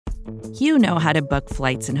You know how to book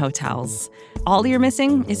flights and hotels. All you're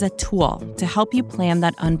missing is a tool to help you plan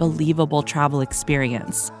that unbelievable travel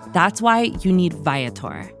experience. That's why you need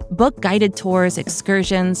Viator. Book guided tours,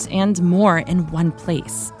 excursions, and more in one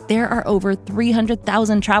place. There are over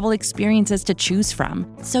 300,000 travel experiences to choose from,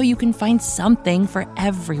 so you can find something for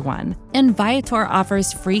everyone. And Viator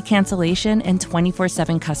offers free cancellation and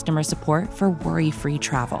 24/7 customer support for worry-free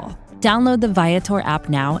travel. Download the Viator app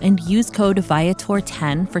now and use code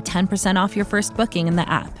Viator10 for 10% off your first booking in the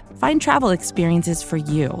app. Find travel experiences for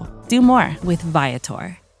you. Do more with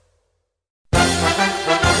Viator.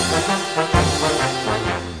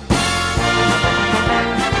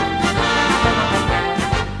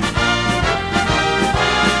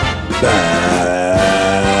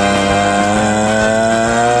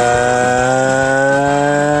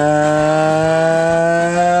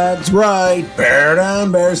 That's right, Bear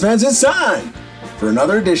Down Bears fans, it's time for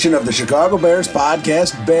another edition of the Chicago Bears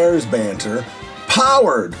podcast, Bears Banter,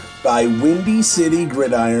 powered by Windy City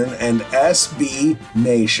Gridiron and SB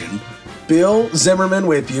Nation. Bill Zimmerman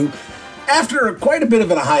with you. After quite a bit of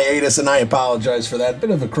a hiatus, and I apologize for that,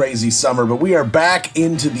 bit of a crazy summer, but we are back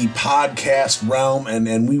into the podcast realm,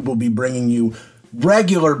 and we will be bringing you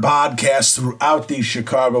regular podcasts throughout the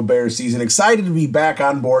Chicago Bears season. Excited to be back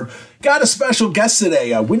on board. Got a special guest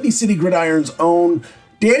today, Windy City Gridiron's own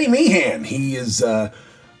Danny Meehan. He is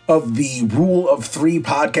of the Rule of Three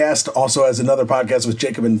podcast, also has another podcast with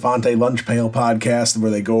Jacob Infante, Lunch Pail podcast,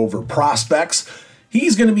 where they go over prospects.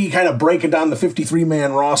 He's going to be kind of breaking down the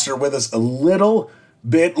 53-man roster with us a little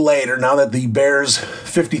bit later, now that the Bears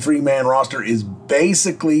 53-man roster is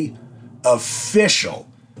basically official.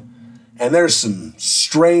 And there's some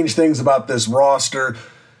strange things about this roster.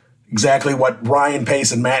 Exactly what Ryan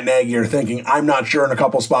Pace and Matt Nagy are thinking, I'm not sure in a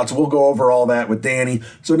couple spots. We'll go over all that with Danny.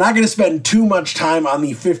 So not going to spend too much time on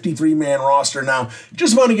the 53-man roster now.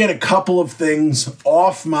 Just want to get a couple of things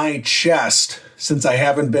off my chest since I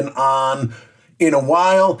haven't been on in a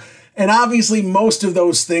while. And obviously most of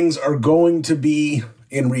those things are going to be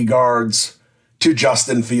in regards to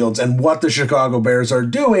Justin Fields and what the Chicago Bears are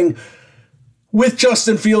doing with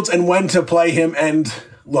Justin Fields and when to play him. And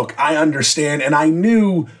look, I understand, and I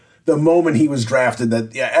knew the moment he was drafted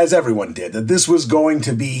that, yeah, as everyone did, that this was going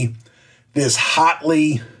to be this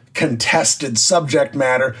hotly contested subject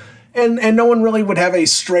matter, and no one really would have a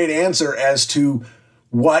straight answer as to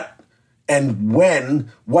what and when,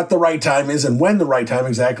 what the right time is and when the right time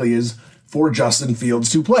exactly is for Justin Fields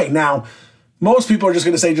to play. Now, most people are just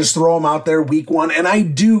going to say just throw him out there week one, and I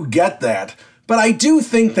do get that. But I do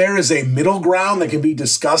think there is a middle ground that can be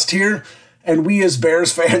discussed here, and we as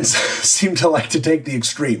Bears fans seem to like to take the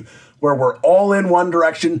extreme, where we're all in one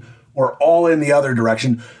direction or all in the other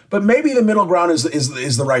direction. But maybe the middle ground is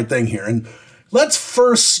the right thing here. And let's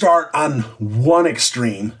first start on one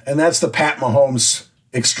extreme, and that's the Pat Mahomes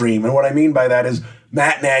extreme. And what I mean by that is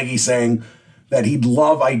Matt Nagy saying that he'd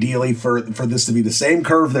love ideally for this to be the same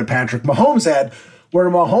curve that Patrick Mahomes had, where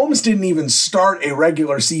Mahomes didn't even start a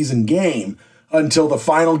regular season game until the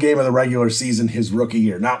final game of the regular season his rookie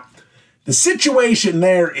year. Now, the situation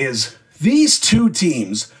there is these two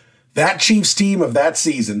teams, that Chiefs team of that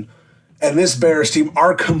season and this Bears team,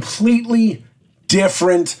 are completely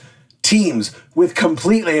different teams with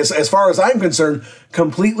completely, as far as I'm concerned,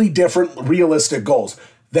 completely different realistic goals.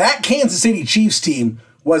 That Kansas City Chiefs team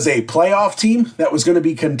was a playoff team that was going to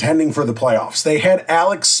be contending for the playoffs. They had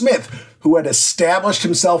Alex Smith, who had established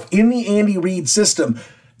himself in the Andy Reid system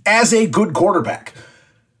as a good quarterback.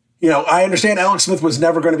 You know, I understand Alex Smith was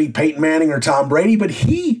never going to be Peyton Manning or Tom Brady, but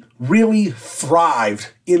he really thrived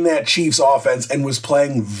in that Chiefs offense and was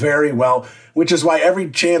playing very well, which is why every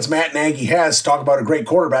chance Matt Nagy has to talk about a great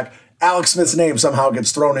quarterback, Alex Smith's name somehow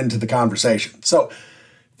gets thrown into the conversation. So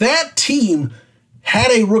that team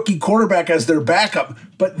had a rookie quarterback as their backup,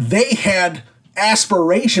 but they had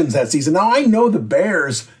aspirations that season. Now, I know the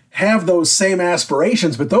Bears have those same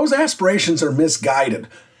aspirations, but those aspirations are misguided.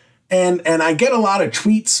 And I get a lot of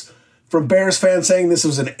tweets from Bears fans saying this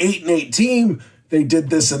was an 8-8 team. They did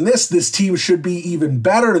this and this. This team should be even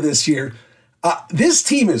better this year. This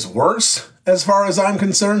team is worse, as far as I'm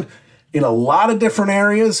concerned, in a lot of different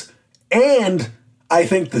areas. And I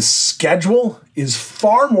think the schedule is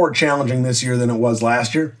far more challenging this year than it was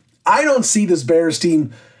last year. I don't see this Bears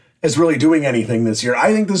team as really doing anything this year.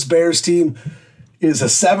 I think this Bears team is a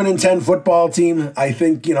 7-10 football team. I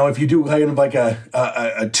think, you know, if you do kind of like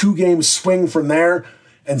a two-game swing from there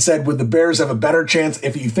and said, would the Bears have a better chance,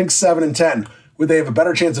 if you think 7-10, would they have a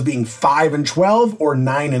better chance of being 5-12 or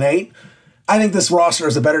 9-8? I think this roster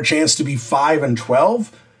has a better chance to be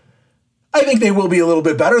 5-12. I think they will be a little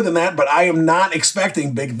bit better than that, but I am not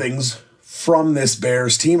expecting big things from this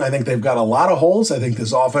Bears team. I think they've got a lot of holes. I think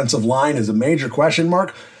this offensive line is a major question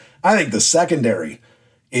mark. I think the secondary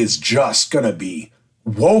is just going to be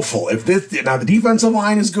woeful. Now the defensive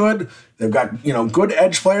line is good. They've got, good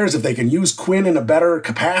edge players. If they can use Quinn in a better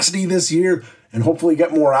capacity this year and hopefully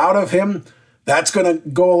get more out of him, that's going to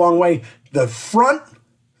go a long way. The front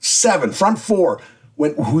four,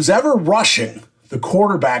 who's ever rushing the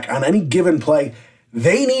quarterback on any given play,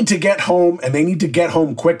 they need to get home, and they need to get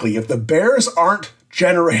home quickly. If the Bears aren't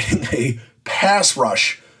generating a pass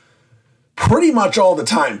rush pretty much all the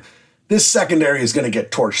time, this secondary is going to get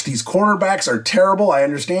torched. These cornerbacks are terrible. I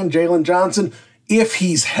understand Jalen Johnson, if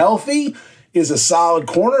he's healthy, is a solid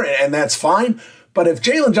corner, and that's fine. But if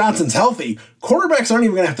Jalen Johnson's healthy, quarterbacks aren't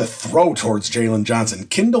even going to have to throw towards Jalen Johnson.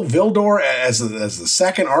 Kindle Vildor as the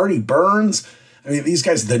second, Artie Burns. I mean, these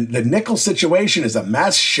guys, the nickel situation is a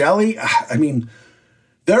mess. Shelley, I mean,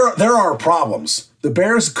 there are problems. The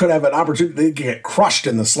Bears could have an opportunity to get crushed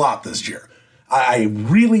in the slot this year. I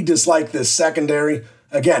really dislike this secondary.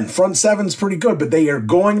 Again, front seven's pretty good, but they are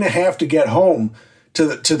going to have to get home to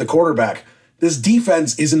the quarterback. This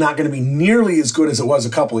defense is not going to be nearly as good as it was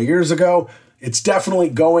a couple of years ago. It's definitely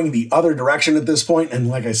going the other direction at this point. And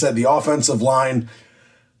like I said, the offensive line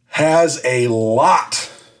has a lot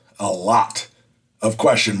of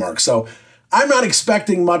question marks. So I'm not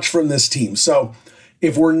expecting much from this team. So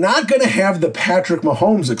if we're not going to have the Patrick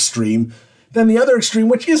Mahomes extreme, then the other extreme,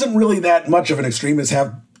 which isn't really that much of an extreme, is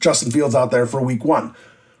have Justin Fields out there for week 1.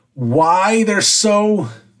 Why they're so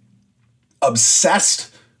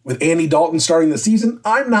obsessed with Andy Dalton starting the season,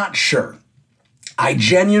 I'm not sure. I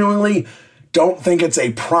genuinely don't think it's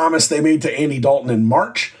a promise they made to Andy Dalton in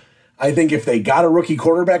March. I think if they got a rookie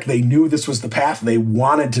quarterback, they knew this was the path they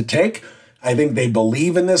wanted to take. I think they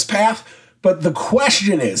believe in this path. But the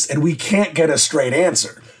question is, and we can't get a straight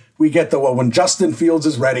answer, we get the, when Justin Fields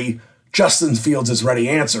is ready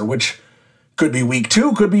answer, which could be week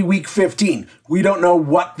 2, could be week 15. We don't know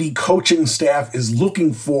what the coaching staff is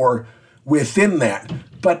looking for within that.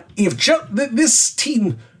 But if this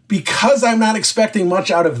team, because I'm not expecting much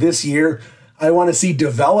out of this year, I want to see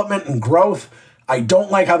development and growth. I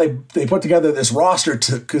don't like how they put together this roster,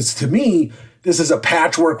 because to me, this is a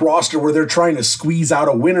patchwork roster where they're trying to squeeze out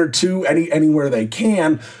a win or two anywhere they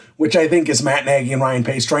can, which I think is Matt Nagy and Ryan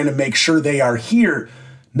Pace trying to make sure they are here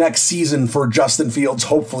next season for Justin Fields'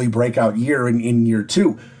 hopefully breakout year in year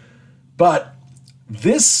 2. But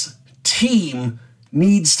this team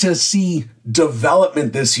needs to see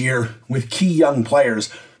development this year with key young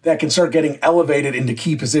players that can start getting elevated into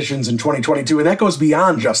key positions in 2022, and that goes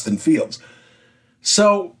beyond Justin Fields.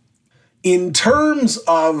 So in terms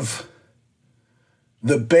of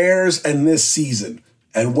the Bears and this season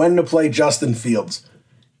and when to play Justin Fields,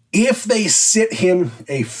 if they sit him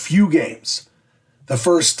a few games, the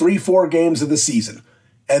first 3-4 games of the season,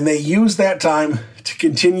 and they use that time to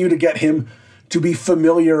continue to get him to be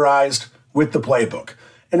familiarized with the playbook,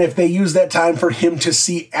 and if they use that time for him to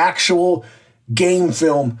see actual game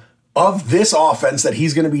film of this offense that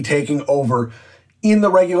he's going to be taking over in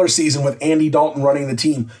the regular season with Andy Dalton running the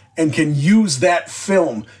team, and can use that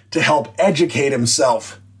film to help educate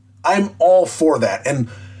himself, I'm all for that. And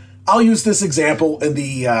I'll use this example in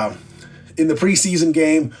the preseason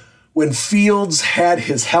game when Fields had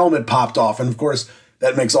his helmet popped off. And of course,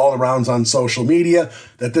 that makes all the rounds on social media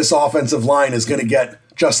that this offensive line is going to get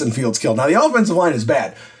Justin Fields killed. Now, the offensive line is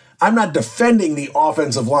bad. I'm not defending the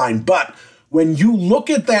offensive line, but when you look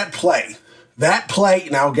at that play,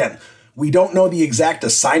 now again, we don't know the exact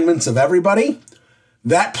assignments of everybody.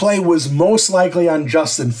 That play was most likely on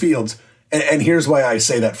Justin Fields. And here's why I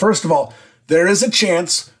say that. First of all, there is a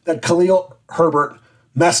chance that Khalil Herbert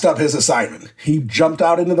messed up his assignment. He jumped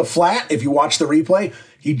out into the flat. If you watch the replay,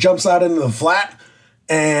 he jumps out into the flat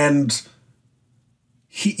and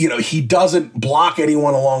he doesn't block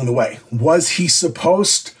anyone along the way. Was he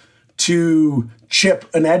supposed to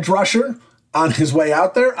chip an edge rusher on his way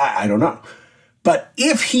out there? I don't know. But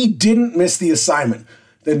if he didn't miss the assignment,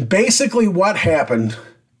 then basically what happened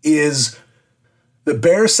is the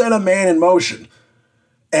Bears set a man in motion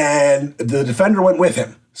and the defender went with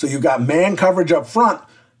him. So you got man coverage up front,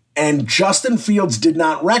 and Justin Fields did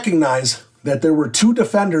not recognize that there were 2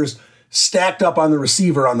 defenders stacked up on the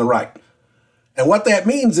receiver on the right. And what that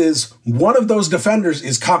means is one of those defenders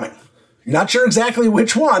is coming. You're not sure exactly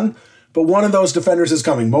which one, but one of those defenders is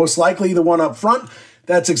coming. Most likely the one up front.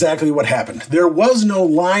 That's exactly what happened. There was no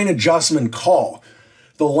line adjustment call.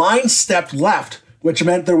 The line stepped left, which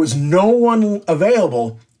meant there was no one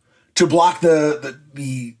available to block the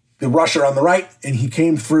rusher on the right, and he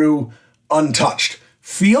came through untouched.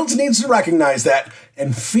 Fields needs to recognize that,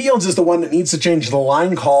 and Fields is the one that needs to change the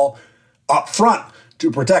line call up front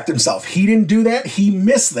to protect himself. He didn't do that. He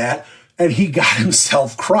missed that, and he got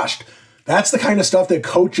himself crushed. That's the kind of stuff that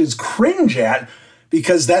coaches cringe at,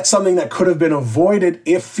 because that's something that could have been avoided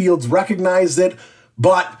if Fields recognized it,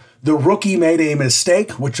 but the rookie made a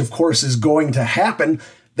mistake, which of course is going to happen.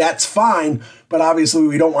 That's fine, but obviously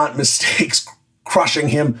we don't want mistakes crushing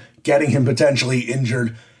him, getting him potentially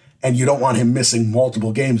injured, and you don't want him missing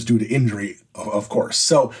multiple games due to injury, of course.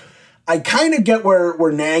 So I kind of get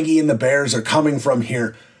where Nagy and the Bears are coming from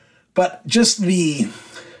here, but just the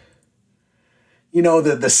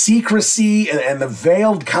secrecy and the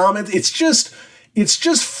veiled comments, it's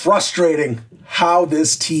just frustrating how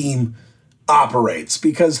this team operates,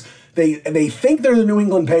 because they think they're the New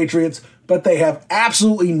England Patriots, but they have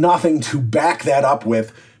absolutely nothing to back that up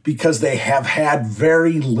with, because they have had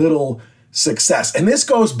very little success. And this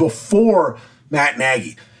goes before Matt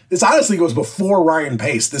Nagy. This honestly goes before Ryan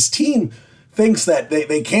Pace. This team thinks that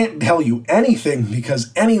they can't tell you anything,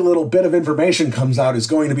 because any little bit of information comes out is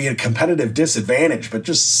going to be a competitive disadvantage, but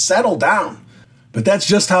just settle down. But that's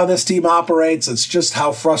just how this team operates. It's just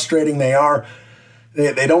how frustrating they are.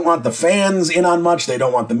 They don't want the fans in on much. They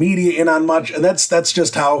don't want the media in on much. And that's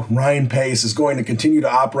just how Ryan Pace is going to continue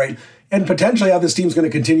to operate, and potentially how this team's going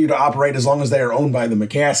to continue to operate as long as they are owned by the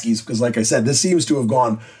McCaskies. Because like I said, this seems to have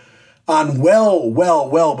gone on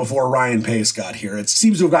well before Ryan Pace got here. It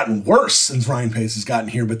seems to have gotten worse since Ryan Pace has gotten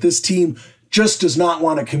here. But this team just does not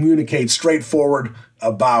want to communicate straightforward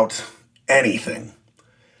about anything.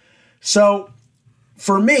 So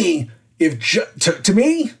for me, to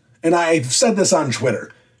me, and I've said this on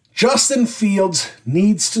Twitter, Justin Fields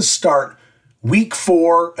needs to start week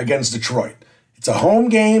 4 against Detroit. It's a home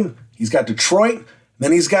game. He's got Detroit,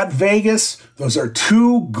 then he's got Vegas. Those are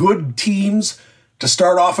 2 good teams to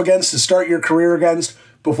start off against, to start your career against,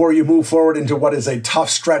 before you move forward into what is a tough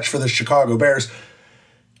stretch for the Chicago Bears.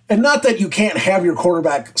 And not that you can't have your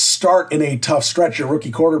quarterback start in a tough stretch, your rookie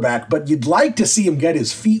quarterback, but you'd like to see him get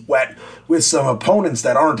his feet wet with some opponents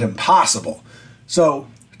that aren't impossible. So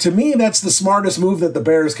to me, that's the smartest move that the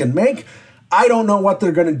Bears can make. I don't know what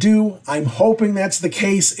they're going to do. I'm hoping that's the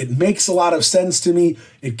case. It makes a lot of sense to me.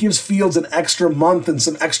 It gives Fields an extra month and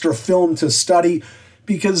some extra film to study,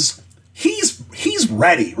 because he's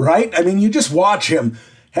ready, right? I mean, you just watch him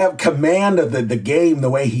have command of the game, the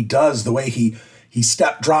way he does, the way he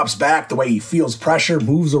drops back, the way he feels pressure,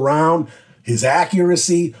 moves around, his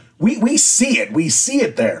accuracy. We see it. We see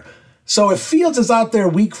it there. So if Fields is out there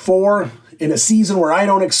week 4 in a season where I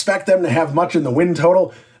don't expect them to have much in the win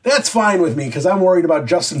total, that's fine with me, because I'm worried about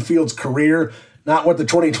Justin Fields' career, not what the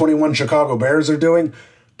 2021 Chicago Bears are doing.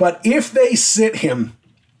 But if they sit him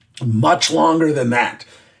much longer than that,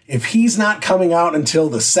 if he's not coming out until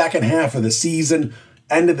the second half of the season,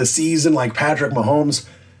 end of the season like Patrick Mahomes,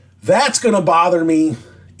 that's going to bother me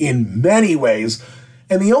in many ways.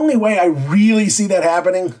 And the only way I really see that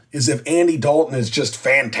happening is if Andy Dalton is just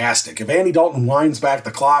fantastic. If Andy Dalton winds back the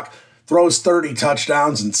clock, throws 30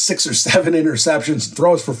 touchdowns and 6 or 7 interceptions,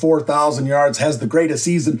 throws for 4,000 yards, has the greatest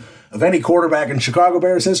season of any quarterback in Chicago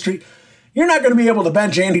Bears history, you're not going to be able to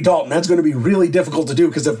bench Andy Dalton. That's going to be really difficult to do,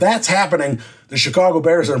 because if that's happening, the Chicago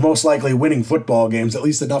Bears are most likely winning football games, at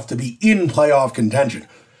least enough to be in playoff contention.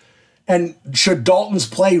 And should Dalton's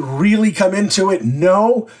play really come into it?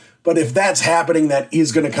 No. But if that's happening, that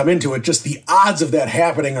is going to come into it. Just the odds of that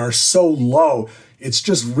happening are so low. It's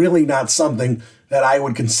just really not something that I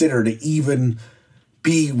would consider to even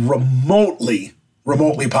be remotely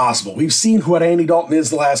possible. We've seen what Andy Dalton is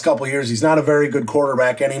the last couple of years. He's not a very good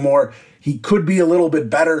quarterback anymore. He could be a little bit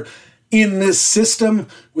better in this system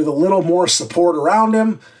with a little more support around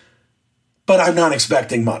him, but I'm not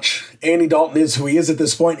expecting much. Andy Dalton is who he is at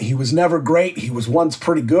this point. He was never great. He was once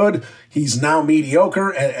pretty good. He's now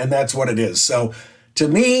mediocre, and that's what it is. So to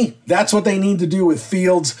me, that's what they need to do with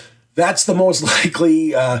Fields. That's the most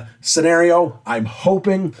likely scenario. I'm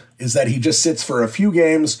hoping is that he just sits for a few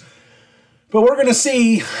games. But we're going to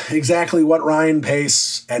see exactly what Ryan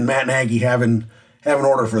Pace and Matt Nagy have in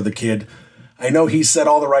order for the kid. I know he said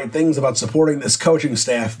all the right things about supporting this coaching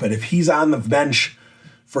staff, but if he's on the bench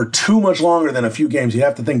for too much longer than a few games, you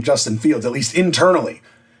have to think Justin Fields, at least internally,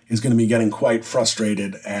 is going to be getting quite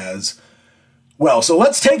frustrated as well. So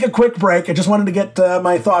let's take a quick break. I just wanted to get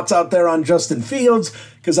my thoughts out there on Justin Fields,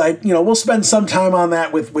 because we'll spend some time on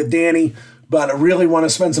that with Danny, but I really want to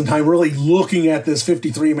spend some time really looking at this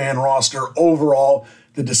 53-man roster overall,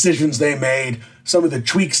 the decisions they made, some of the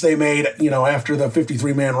tweaks they made, after the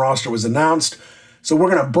 53-man roster was announced. So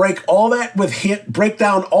we're going to break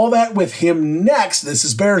down all that with him next. This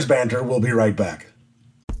is Bears Banter. We'll be right back.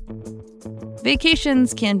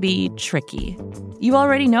 Vacations can be tricky. You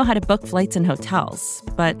already know how to book flights and hotels,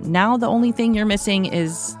 but now the only thing you're missing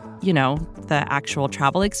is, the actual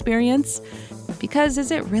travel experience. Because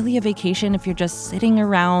is it really a vacation if you're just sitting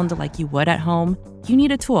around like you would at home? You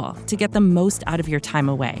need a tool to get the most out of your time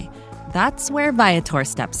away. That's where Viator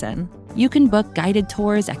steps in. You can book guided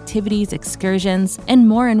tours, activities, excursions, and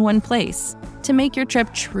more in one place to make your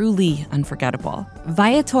trip truly unforgettable.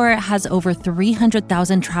 Viator has over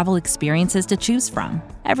 300,000 travel experiences to choose from.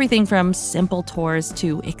 Everything from simple tours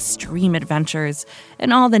to extreme adventures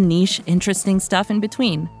and all the niche, interesting stuff in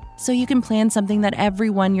between. So you can plan something that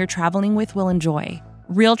everyone you're traveling with will enjoy.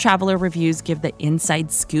 Real traveler reviews give the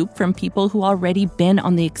inside scoop from people who already been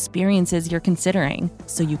on the experiences you're considering,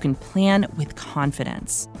 so you can plan with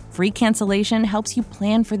confidence. Free cancellation helps you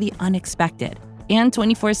plan for the unexpected. And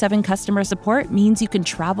 24/7 customer support means you can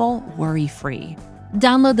travel worry-free.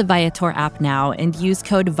 Download the Viator app now and use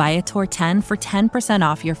code Viator10 for 10%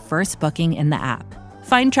 off your first booking in the app.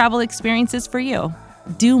 Find travel experiences for you.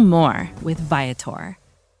 Do more with Viator.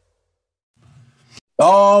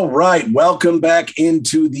 All right, welcome back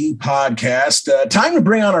into the podcast. Time to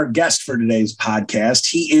bring on our guest for today's podcast.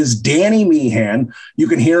 He is Danny Meehan. You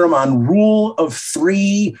can hear him on Rule of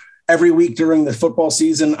Three every week during the football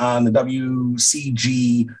season on the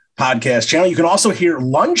WCG podcast channel. You can also hear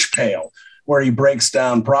Lunch Pail, where he breaks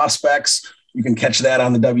down prospects. You can catch that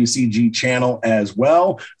on the WCG channel as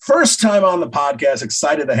well. First time on the podcast,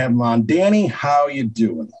 excited to have him on. Danny, how you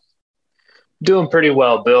doing? Doing pretty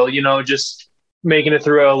well, Bill. Just making it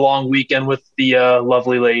through a long weekend with the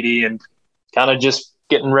lovely lady and kind of just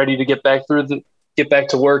getting ready to get back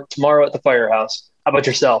to work tomorrow at the firehouse. How about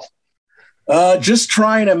yourself? Just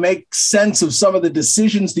trying to make sense of some of the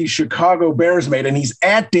decisions the Chicago Bears made. And he's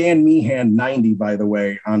at Dan Meehan 90, by the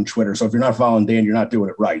way, on Twitter. So if you're not following Dan, you're not doing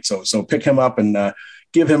it right. So pick him up and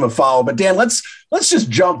give him a follow. But Dan, let's just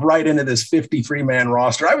jump right into this 53-man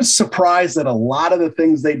roster. I was surprised at a lot of the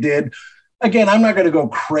things they did. Again, I'm not going to go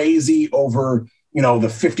crazy over, the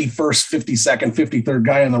 51st, 52nd, 53rd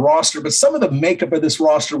guy on the roster, but some of the makeup of this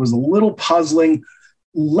roster was a little puzzling.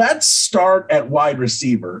 Let's start at wide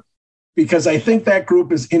receiver, because I think that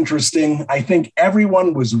group is interesting. I think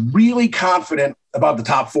everyone was really confident about the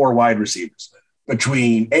top four wide receivers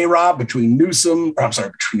between A-Rob, between Mooney,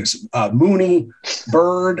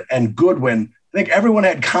 Bird, and Goodwin. I think everyone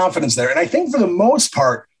had confidence there. And I think for the most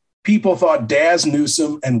part, people thought Daz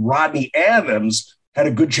Newsome and Rodney Adams had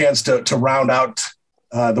a good chance to round out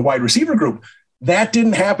the wide receiver group. That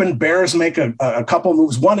didn't happen. Bears make a couple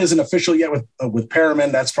moves. One isn't official yet with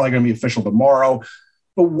Perriman. That's probably going to be official tomorrow.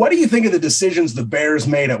 But what do you think of the decisions the Bears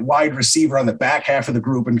made at wide receiver on the back half of the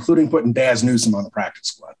group, including putting Daz Newsome on the practice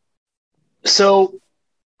squad? So,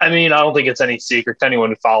 I don't think it's any secret to anyone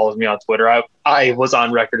who follows me on Twitter. I was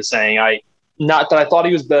on record as saying not that I thought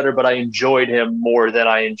he was better, but I enjoyed him more than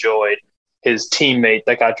I enjoyed his teammate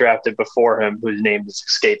that got drafted before him, whose name is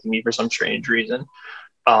escaping me for some strange reason.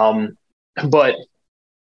 But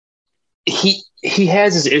he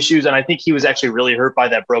has his issues, and I think he was actually really hurt by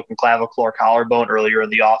that broken clavicle collarbone earlier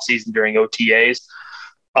in the offseason during OTAs.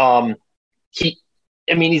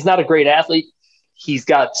 He's not a great athlete. He's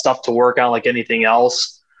got stuff to work on like anything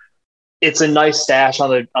else. It's a nice stash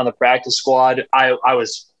on the practice squad. I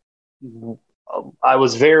was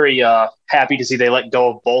very happy to see they let go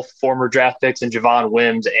of both former draft picks in Javon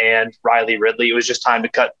Wims and Riley Ridley. It was just time to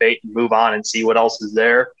cut bait and move on and see what else is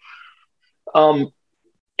there.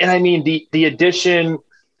 The addition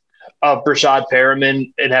of Breshad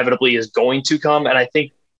Perriman inevitably is going to come, and I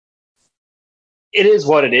think it is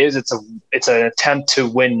what it is. It's an attempt to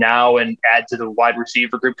win now and add to the wide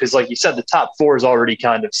receiver group because, like you said, the top four is already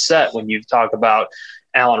kind of set when you talk about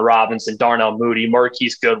Allen Robinson, Darnell Mooney,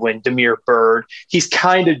 Marquise Goodwin, Damiere Byrd. He's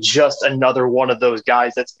kind of just another one of those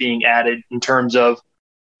guys that's being added in terms of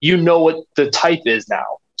what the type is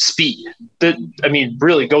now. Speed.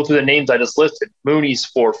 Really go through the names I just listed.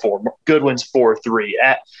 Mooney's 4.4, Goodwin's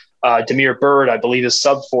 4.3. Damiere Byrd, I believe, is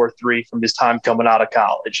sub 4.3 from his time coming out of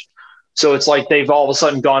college. So it's like they've all of a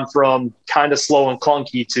sudden gone from kind of slow and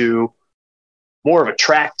clunky to more of a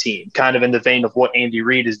track team, kind of in the vein of what Andy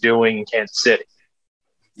Reid is doing in Kansas City.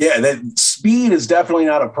 Yeah, that speed is definitely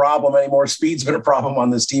not a problem anymore. Speed's been a problem on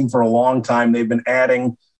this team for a long time. They've been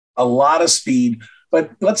adding a lot of speed.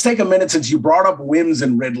 But let's take a minute, since you brought up Wims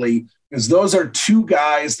and Ridley, because those are two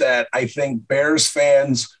guys that I think Bears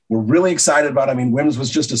fans were really excited about. Wims was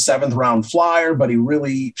just a 7th-round flyer, but he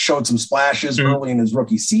really showed some splashes early in his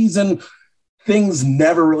rookie season. Things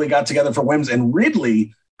never really got together for Wims, and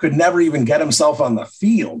Ridley could never even get himself on the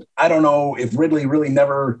field. I don't know if Ridley really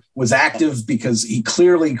never was active because he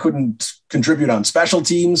clearly couldn't contribute on special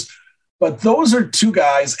teams. But those are two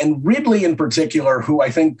guys, and Ridley in particular, who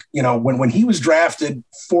I think, when he was drafted,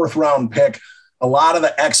 4th round pick, a lot of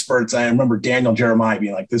the experts, I remember Daniel Jeremiah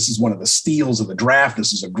being like, this is one of the steals of the draft.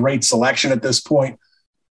 This is a great selection at this point.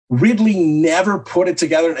 Ridley never put it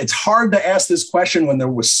together. It's hard to ask this question when there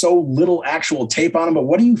was so little actual tape on him, but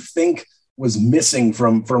what do you think was missing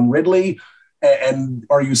from Ridley? And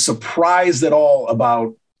are you surprised at all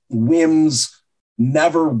about Wims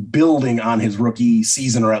never building on his rookie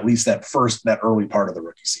season, or at least that early part of the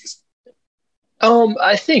rookie season?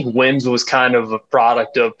 I think Wims was kind of a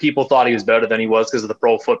product of people thought he was better than he was because of the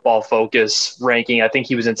Pro Football Focus ranking. I think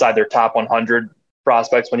he was inside their top 100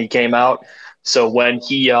 prospects when he came out. So when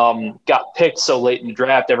he got picked so late in the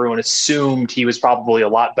draft, everyone assumed he was probably a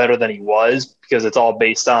lot better than he was because it's all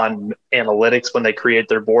based on analytics when they create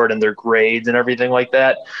their board and their grades and everything like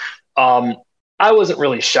that. I wasn't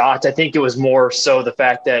really shocked. I think it was more so the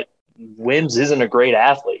fact that Wims isn't a great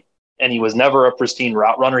athlete, and he was never a pristine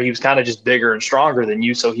route runner. He was kind of just bigger and stronger than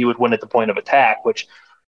you, so he would win at the point of attack, which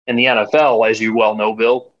in the NFL, as you well know,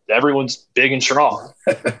 Bill, everyone's big and strong.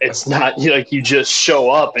 It's not like you just show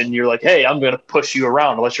up and you're like, hey, I'm going to push you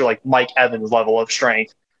around, unless you're like Mike Evans level of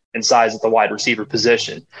strength and size at the wide receiver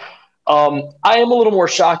position. I am a little more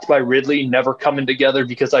shocked by Ridley never coming together,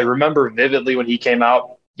 because I remember vividly when he came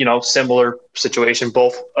out, similar situation,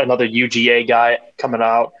 both another UGA guy coming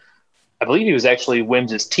out. I believe he was actually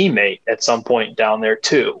Wims' teammate at some point down there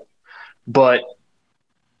too. But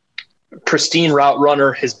pristine route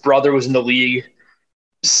runner, his brother was in the league,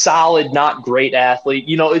 solid, not great athlete.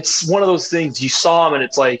 It's one of those things, you saw him and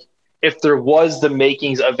it's like, if there was the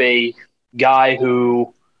makings of a guy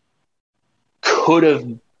who could have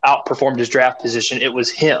outperformed his draft position, it was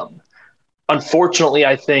him. Unfortunately,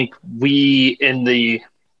 I think we in the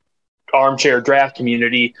armchair draft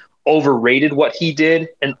community overrated what he did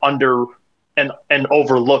and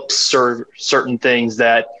overlooked certain things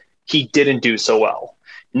that he didn't do so well,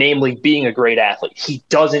 namely being a great athlete. He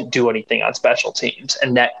doesn't do anything on special teams,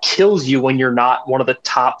 and that kills you when you're not one of the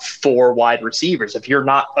top 4 wide receivers. If you're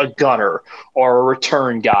not a gunner or a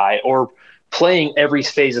return guy or playing every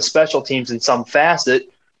phase of special teams in some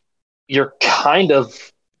facet, you're kind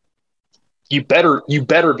of you better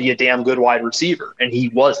be a damn good wide receiver, and he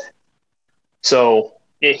wasn't. So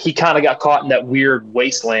he kind of got caught in that weird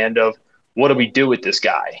wasteland of, what do we do with this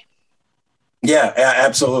guy? Yeah,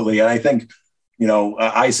 absolutely. And I think,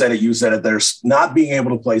 I said it, you said it, there's not being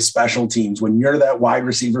able to play special teams when you're that wide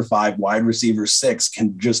receiver 5, wide receiver 6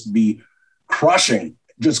 can just be crushing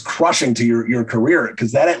to your career,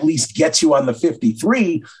 because that at least gets you on the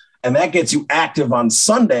 53, and that gets you active on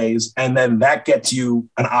Sundays. And then that gets you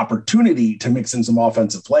an opportunity to mix in some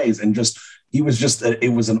offensive plays. And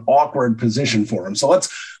it was an awkward position for him. So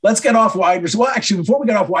let's get off wide receivers. Well, actually, before we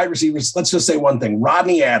get off wide receivers, let's just say one thing.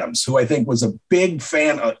 Rodney Adams, who I think was a big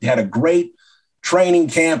fan, had a great training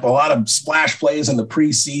camp, a lot of splash plays in the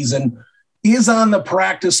preseason, is on the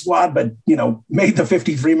practice squad, but, made the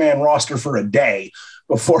 53-man roster for a day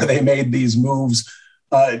before they made these moves.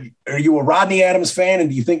 Are you a Rodney Adams fan, and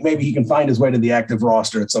do you think maybe he can find his way to the active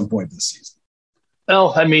roster at some point this season?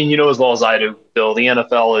 Well, I mean, as well as I do, Bill, the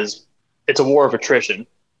NFL it's a war of attrition.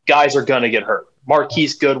 Guys are going to get hurt.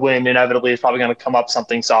 Marquise Goodwin inevitably is probably going to come up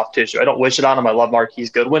something soft tissue. I don't wish it on him. I love Marquise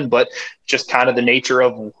Goodwin, but just kind of the nature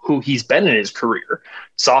of who he's been in his career.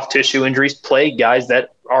 Soft tissue injuries plague guys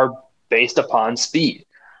that are based upon speed.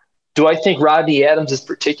 Do I think Rodney Adams is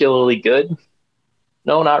particularly good?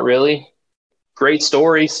 No, not really. Great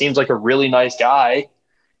story. Seems like a really nice guy.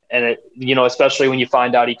 And especially when you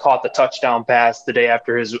find out he caught the touchdown pass the day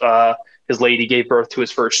after his lady gave birth to his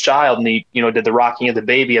first child, and he, did the rocking of the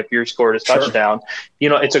baby after he scored his touchdown.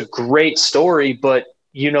 It's a great story, but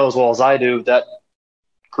as well as I do that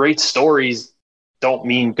great stories don't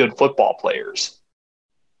mean good football players.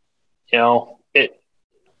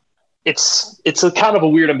 It's a kind of a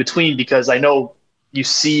weird in between, because I know you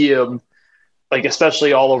see him, like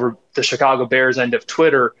especially all over the Chicago Bears end of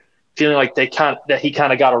Twitter, feeling like that he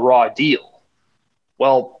kind of got a raw deal.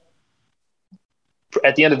 Well,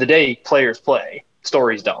 at the end of the day, players play,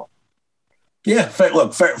 stories don't. Yeah,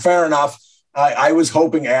 fair enough. I was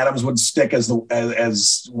hoping Adams would stick as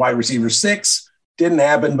wide receiver 6. Didn't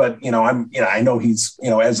happen, but I know he's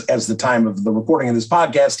as the time of the recording of this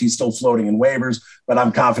podcast, he's still floating in waivers, but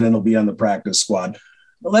I'm confident he'll be on the practice squad.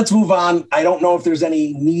 But let's move on. I don't know if there's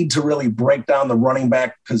any need to really break down the running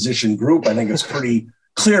back position group. I think it's pretty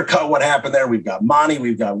clear cut what happened there. We've got Monty,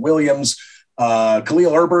 we've got Williams.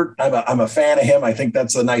 Khalil Herbert, I'm a fan of him. I think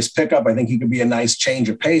that's a nice pickup. I think he could be a nice change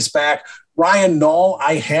of pace back. Ryan Nall,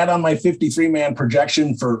 I had on my 53-man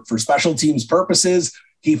projection for special teams purposes.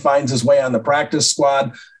 He finds his way on the practice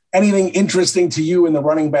squad. anything interesting to you in the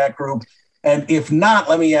running back group? And if not,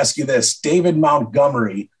 let me ask you this. David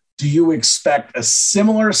Montgomery, do you expect a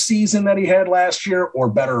similar season that he had last year, or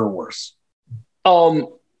better or worse?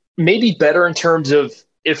 Maybe better in terms of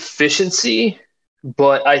efficiency,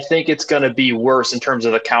 but I think it's going to be worse in terms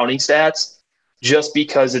of the counting stats, just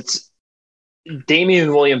because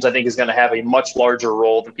Damian Williams, I think, is going to have a much larger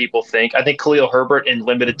role than people think. I think Khalil Herbert in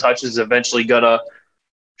limited touches is eventually going to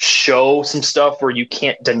show some stuff where you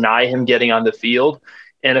can't deny him getting on the field.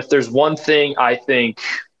 And if there's one thing I think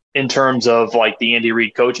in terms of like the Andy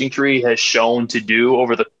Reid coaching tree has shown to do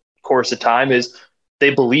over the course of time is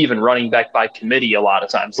they believe in running back by committee a lot of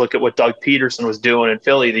times. Look at what Doug Peterson was doing in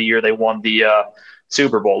Philly the year they won the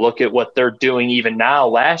Super Bowl. Look at what they're doing even now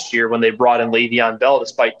last year when they brought in Le'Veon Bell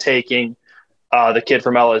despite taking the kid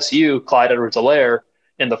from LSU, Clyde Edwards-Helaire,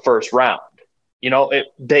 in the first round. You know,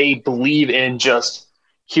 they believe in just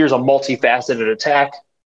here's a multifaceted attack,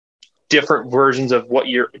 different versions of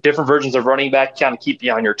running back kind of keep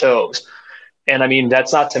you on your toes. And I mean,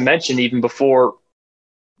 that's not to mention even before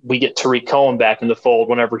we get Tariq Cohen back in the fold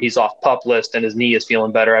whenever he's off PUP list and his knee is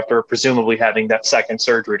feeling better after presumably having that second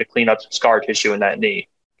surgery to clean up some scar tissue in that knee.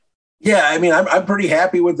 Yeah, I mean, I'm pretty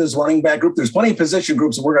happy with this running back group. There's plenty of position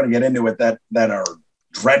groups that we're going to get into it that are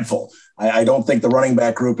dreadful. I don't think the running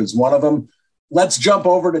back group is one of them. Let's jump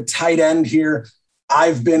over to tight end here.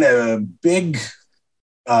 I've been a big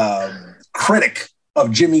critic of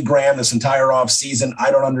Jimmy Graham this entire offseason.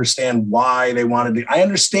 I don't understand why they wanted to. I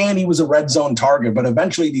understand he was a red zone target, but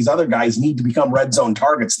eventually these other guys need to become red zone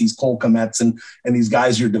targets, these Cole Kmets and these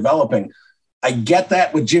guys you're developing. I get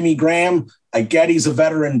that with Jimmy Graham. I get he's a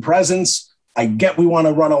veteran presence. I get we want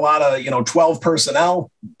to run a lot of 12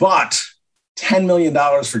 personnel, but $10 million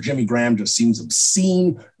for Jimmy Graham just seems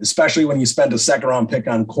obscene, especially when you spend a second-round pick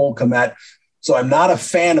on Cole Kmet. So I'm not a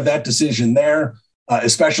fan of that decision there.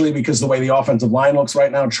 Especially because the way the offensive line looks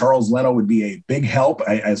right now, Charles Leno would be a big help,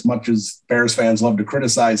 as much as Bears fans love to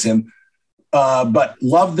criticize him. But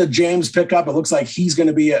love the James pickup. It looks like he's going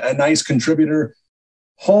to be a nice contributor.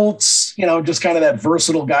 Holtz, just kind of that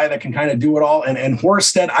versatile guy that can kind of do it all. And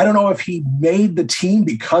Horsted, I don't know if he made the team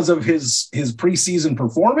because of his preseason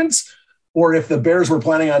performance or if the Bears were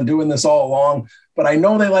planning on doing this all along. But I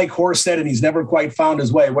know they like Horsted, and he's never quite found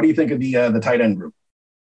his way. What do you think of the tight end group?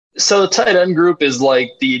 So the tight end group is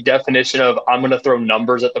like the definition of I'm going to throw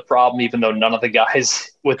numbers at the problem, even though none of the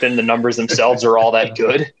guys within the numbers themselves are all that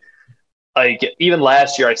good. Like even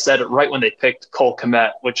last year, I said it right when they picked Cole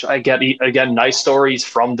Kmet, which I get, again, nice stories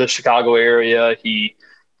from the Chicago area. He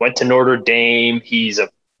went to Notre Dame. He's a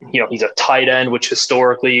tight end, which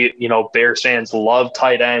historically, Bears fans love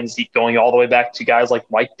tight ends, going all the way back to guys like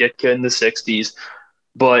Mike Ditka in the 60s.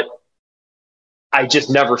 But I just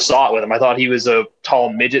never saw it with him. I thought he was a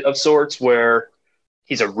tall midget of sorts where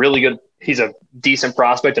he's a decent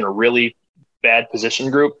prospect in a really bad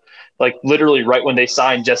position group. Like literally right when they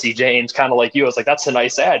signed Jesse James, kind of like you, I was like, that's a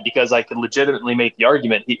nice ad because I could legitimately make the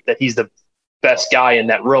argument that he's the best guy in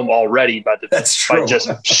that room already by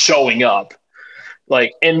just showing up.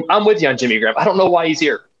 Like, and I'm with you on Jimmy Graham. I don't know why he's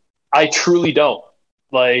here. I truly don't.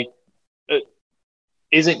 Like,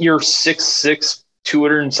 isn't your 6'6",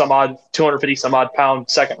 250 some odd pound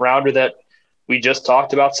second rounder that we just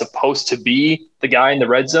talked about supposed to be the guy in the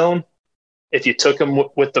red zone? If you took him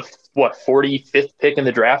with the 45th pick in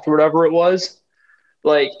the draft or whatever it was,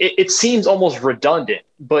 like it seems almost redundant.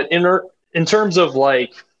 But in terms of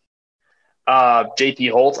like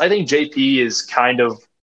JP Holtz, I think JP is kind of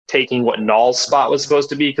taking what Nall's spot was supposed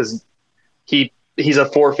to be because he's a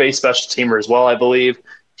four-face special teamer as well, I believe.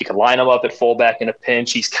 You can line him up at fullback in a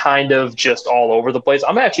pinch. He's kind of just all over the place.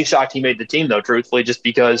 I'm actually shocked he made the team, though, truthfully, just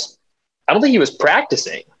because I don't think he was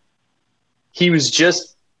practicing. He was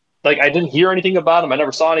just like, I didn't hear anything about him. I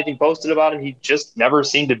never saw anything posted about him. He just never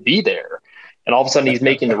seemed to be there. And all of a sudden he's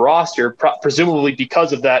making the roster, presumably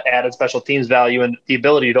because of that added special teams value and the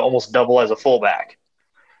ability to almost double as a fullback.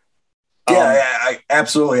 Yeah,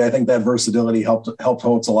 absolutely. I think that versatility helped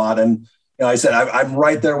Holtz a lot. And I said, I'm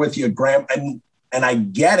right there with you, Graham. And I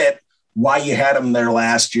get it why you had him there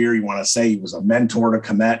last year. You want to say he was a mentor to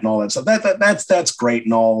Kmet and all that stuff. That's great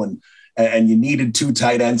and all. And you needed two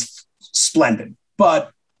tight ends. Splendid.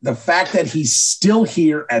 But the fact that he's still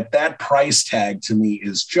here at that price tag to me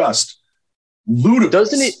is just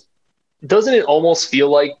ludicrous. Doesn't it almost feel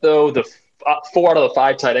like, though, the 4 out of the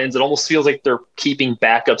 5 tight ends, it almost feels like they're keeping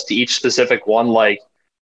backups to each specific one, like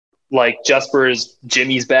Jesper is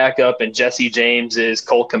Jimmy's backup and Jesse James is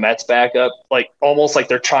Cole Kmet's backup, like almost like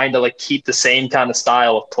they're trying to like keep the same kind of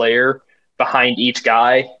style of player behind each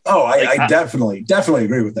guy. Oh, I definitely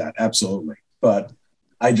agree with that. Absolutely. But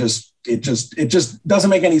it just doesn't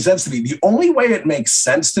make any sense to me. The only way it makes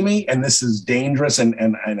sense to me, and this is dangerous,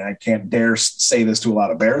 and I can't dare say this to a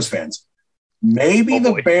lot of Bears fans, maybe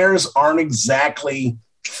the Bears aren't exactly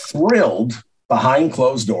thrilled behind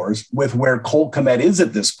closed doors with where Cole Kmet is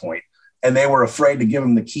at this point, and they were afraid to give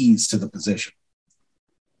him the keys to the position.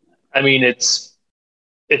 I mean, it's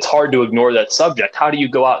hard to ignore that subject. How do you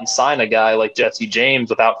go out and sign a guy like Jesse James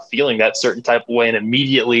without feeling that certain type of way? And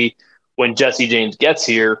immediately when Jesse James gets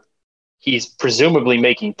here, he's presumably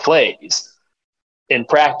making plays in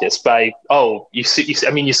practice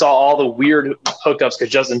you saw all the weird hookups because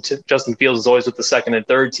Justin Fields is always with the second and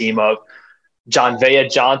third team of John Vea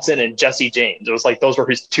Johnson and Jesse James. It was like those were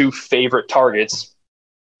his two favorite targets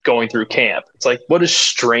going through camp. It's like, what a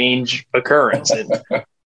strange occurrence.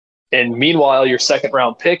 And meanwhile, your second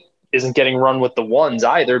round pick isn't getting run with the ones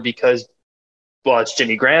either because, well, it's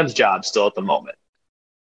Jimmy Graham's job still at the moment.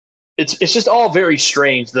 It's just all very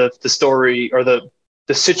strange, the story or the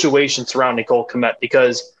situation surrounding Cole Kmet,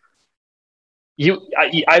 because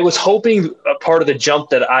I was hoping a part of the jump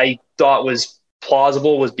that I thought was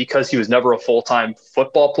plausible was because he was never a full-time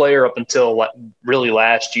football player up until really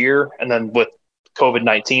last year. And then with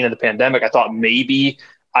COVID-19 and the pandemic, I thought maybe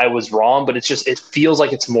I was wrong, but it feels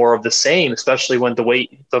like it's more of the same, especially when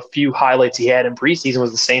the few highlights he had in preseason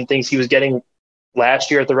was the same things he was getting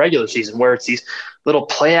last year at the regular season, where it's these little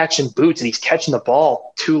play action boots and he's catching the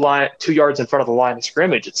ball 2 yards in front of the line of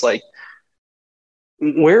scrimmage. It's like,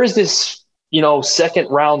 where is this, second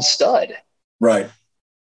round stud? Right.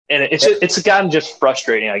 And it's gotten just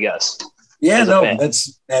frustrating, I guess. Yeah, no,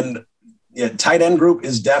 tight end group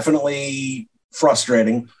is definitely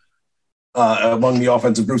frustrating among the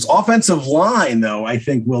offensive groups. Offensive line, though, I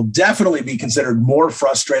think will definitely be considered more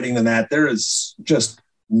frustrating than that. There is just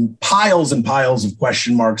piles and piles of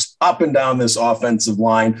question marks up and down this offensive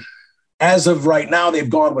line. As of right now, they've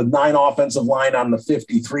gone with 9 offensive line on the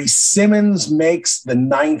 53. Simmons makes the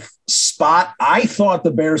 9th spot. I thought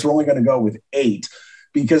the Bears were only going to go with 8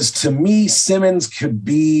 because to me, Simmons could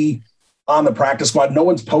be on the practice squad. No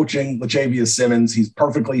one's poaching Latavius Simmons. He's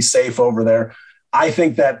perfectly safe over there. I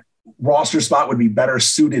think that roster spot would be better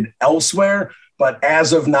suited elsewhere. But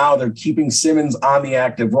as of now, they're keeping Simmons on the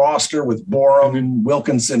active roster with Borum,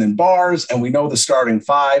 Wilkinson, and Bars. And we know the starting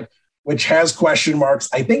 5, which has question marks.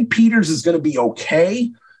 I think Peters is going to be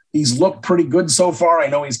okay. He's looked pretty good so far. I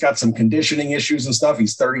know he's got some conditioning issues and stuff.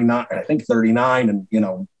 He's 39,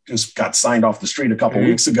 and, just got signed off the street a couple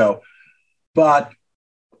weeks ago. But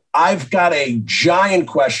I've got a giant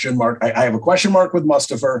question mark. I have a question mark with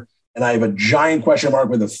Mustipher. And I have a giant question mark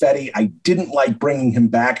with Ifedi. I didn't like bringing him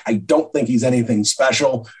back. I don't think he's anything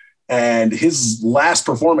special. And his last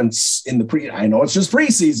performance I know it's just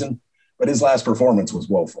preseason, but his last performance was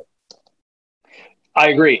woeful.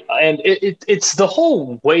 I agree. And it's the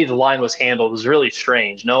whole way the line was handled was really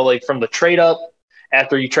strange. Like from the trade up,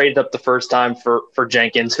 after you traded up the first time for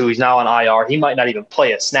Jenkins, who he's now on IR, he might not even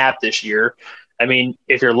play a snap this year. I mean,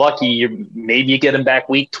 if you're lucky, maybe you get him back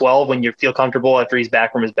week 12 when you feel comfortable after he's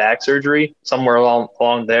back from his back surgery, somewhere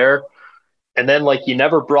along there. And then, you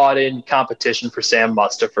never brought in competition for Sam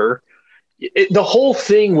Mustipher. The whole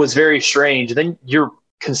thing was very strange. Then you're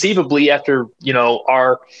conceivably after,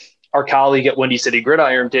 our colleague at Windy City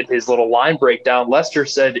Gridiron did his little line breakdown. Lester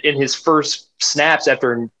said in his first snaps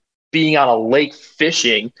after being on a lake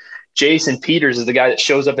fishing, Jason Peters is the guy that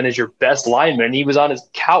shows up and is your best lineman. And he was on his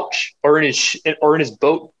couch or in his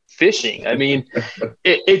boat fishing. I mean,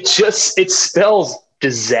 it spells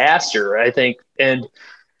disaster, I think. And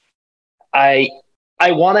I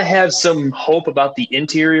want to have some hope about the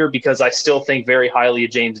interior because I still think very highly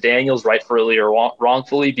of James Daniels, rightfully or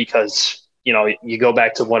wrongfully, because, you go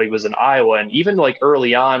back to when he was in Iowa and even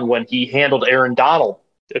early on when he handled Aaron Donald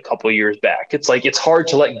a couple of years back, it's hard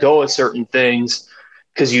to let go of certain things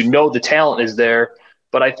because the talent is there.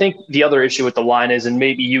 But I think the other issue with the line is, and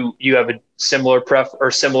maybe you have a similar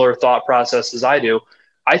similar thought process as I do,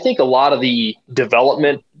 I think a lot of the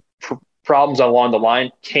development problems along the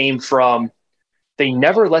line came from they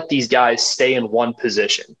never let these guys stay in one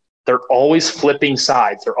position. They're always flipping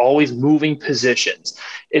sides. They're always moving positions.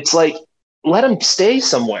 It's like, let them stay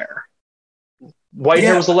somewhere.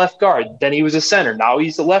 Whitehair was a left guard. Then he was a center. Now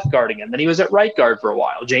he's a left guard again. Then he was at right guard for a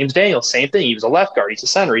while. James Daniels, same thing. He was a left guard. He's a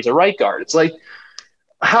center. He's a right guard. It's like,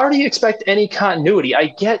 how do you expect any continuity? I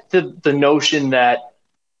get the notion that,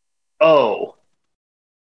 right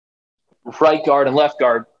guard and left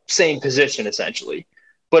guard, same position essentially.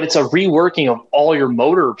 But it's a reworking of all your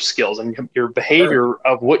motor skills and your behavior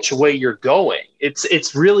of which way you're going.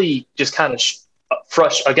 It's really just kind of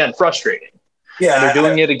frustrating. Yeah, and they're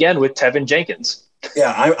doing it again with Tevin Jenkins.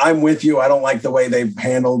 Yeah, I'm with you. I don't like the way they've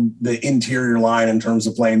handled the interior line in terms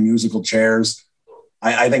of playing musical chairs.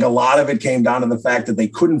 I think a lot of it came down to the fact that they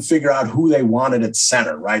couldn't figure out who they wanted at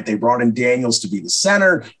center, right? They brought in Daniels to be the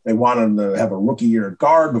center. They wanted him to have a rookie year at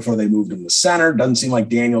guard before they moved him to center. Doesn't seem like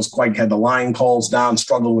Daniels quite had the line calls down,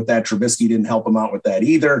 struggled with that. Trubisky didn't help him out with that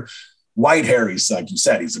either. Whitehair, he's like you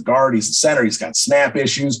said, he's a guard, he's a center, he's got snap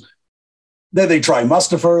issues. Then they try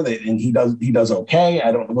Mustipher, and he does okay.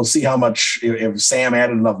 We'll see how much if Sam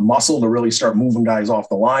added enough muscle to really start moving guys off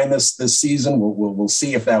the line this season. We'll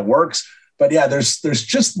see if that works. But yeah, there's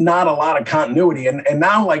just not a lot of continuity. And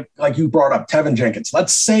now, like you brought up, Tevin Jenkins,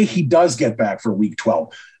 let's say he does get back for week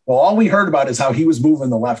 12. Well, all we heard about is how he was moving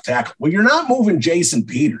the left tackle. Well, you're not moving Jason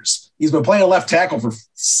Peters. He's been playing left tackle for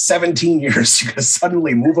 17 years. You're going to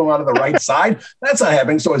suddenly move him onto the right side. That's not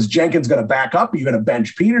happening. So is Jenkins going to back up? You're going to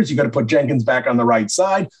bench Peters. You're going to put Jenkins back on the right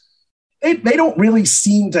side. They don't really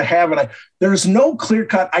seem to have it. There's no clear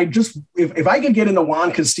cut. If I could get into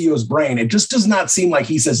Juan Castillo's brain, it just does not seem like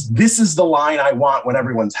he says, this is the line I want when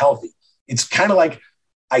everyone's healthy. It's kind of like,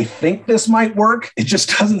 I think this might work. It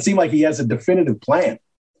just doesn't seem like he has a definitive plan.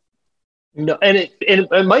 No, and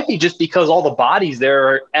it might be just because all the bodies there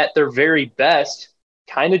are at their very best,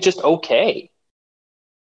 kind of just okay.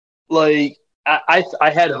 Like I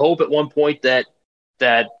had hope at one point that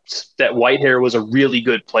Whitehair was a really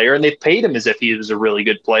good player, and they paid him as if he was a really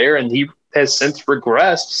good player, and he has since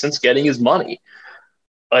regressed since getting his money.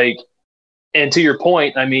 Like, and to your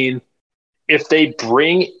point, I mean, if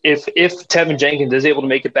Tevin Jenkins is able to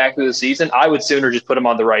make it back through the season, I would sooner just put him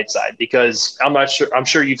on the right side, because I'm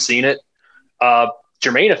sure you've seen it.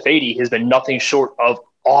 Germain Ifedi has been nothing short of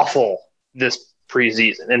awful this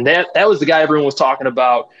preseason, and that was the guy everyone was talking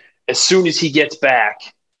about. As soon as he gets back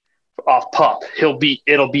off PUP,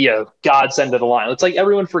 it'll be a godsend to the line. It's like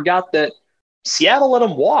everyone forgot that Seattle let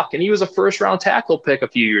him walk, and he was a first-round tackle pick a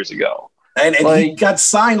few years ago. And he got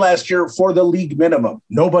signed last year for the league minimum.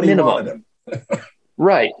 Nobody wanted him.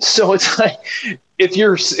 Right. So it's like if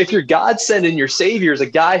your godsend and your savior is a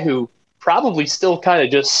guy who probably still kind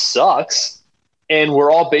of just sucks, and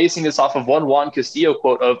we're all basing this off of one Juan Castillo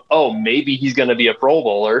quote of, oh, maybe he's going to be a Pro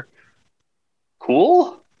Bowler.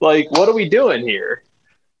 Cool. Like, what are we doing here?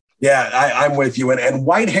 Yeah, I'm with you. And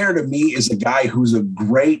Whitehair to me is a guy who's a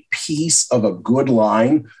great piece of a good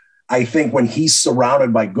line. I think when he's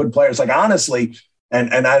surrounded by good players, like honestly,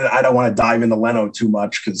 and I don't want to dive into Leno too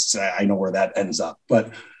much because I know where that ends up.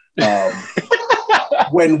 But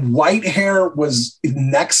when Whitehair was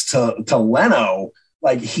next to Leno,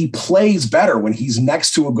 like he plays better when he's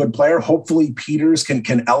next to a good player. Hopefully Peters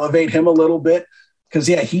can elevate him a little bit because,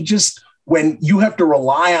 yeah, when you have to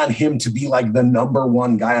rely on him to be like the number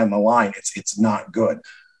one guy on the line, it's not good.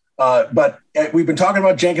 But we've been talking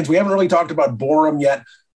about Jenkins. We haven't really talked about Borom yet.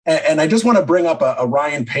 And I just want to bring up a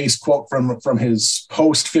Ryan Pace quote from his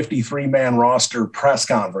post 53-man roster press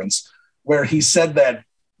conference, where he said that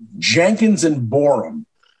Jenkins and Borom,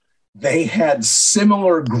 they had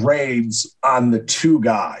similar grades on the two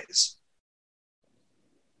guys.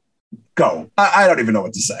 Go. I don't even know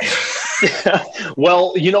what to say.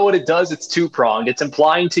 Well, you know what it does? It's two-pronged. It's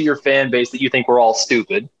implying to your fan base that you think we're all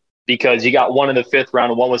stupid because you got one in the fifth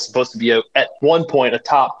round and one was supposed to be at one point a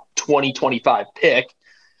top 20, 25 pick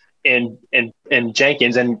in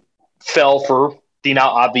Jenkins and fell for the now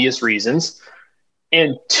obvious reasons.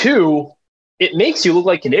 And two, it makes you look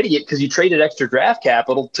like an idiot because you traded extra draft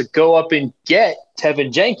capital to go up and get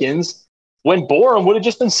Tevin Jenkins when Borom would have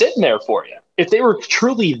just been sitting there for you. If they were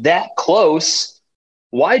truly that close,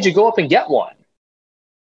 why'd you go up and get one?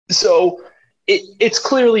 So it's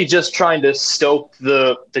clearly just trying to stoke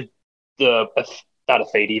the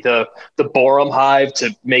Borom hive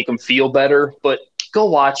to make him feel better. But go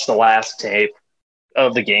watch the last tape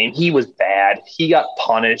of the game. He was bad. He got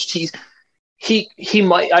punished. He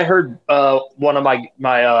might. I heard one of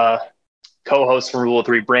my co-hosts from Rule of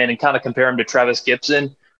Three, Brandon, kind of compare him to Travis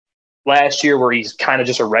Gibson last year, where he's kind of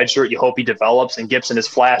just a redshirt. You hope he develops, and Gibson has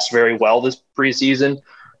flashed very well this preseason.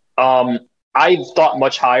 I thought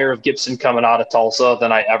much higher of Gibson coming out of Tulsa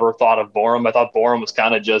than I ever thought of Borom. I thought Borom was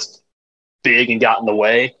kind of just big and got in the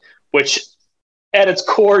way, which at its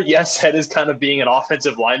core, yes, that is kind of being an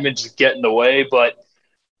offensive lineman, just get in the way, but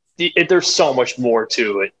there's so much more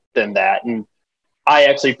to it than that. And I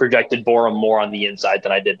actually projected Borom more on the inside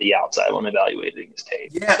than I did the outside when evaluating his tape.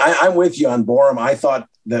 Yeah, I'm with you on Borom. I thought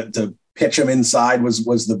that to pitch him inside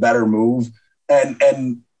was the better move.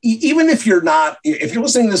 And even if you're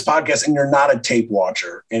listening to this podcast and you're not a tape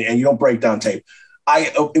watcher and you don't break down tape,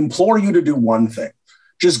 I implore you to do one thing.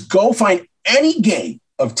 Just go find any game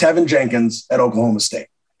of Tevin Jenkins at Oklahoma State.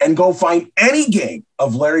 and go find any game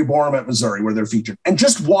of Larry Borom at Missouri where they're featured and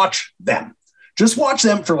just watch them. Just watch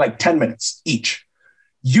them for like 10 minutes each.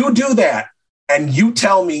 You do that and you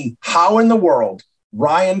tell me how in the world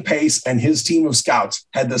Ryan Pace and his team of scouts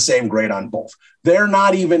had the same grade on both. They're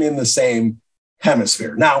not even in the same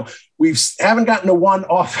hemisphere. Now, we haven't gotten to one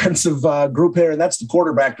offensive group here, and that's the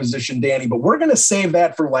quarterback position, Danny, but we're going to save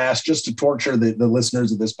that for last just to torture the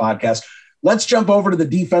listeners of this podcast. Let's jump over to the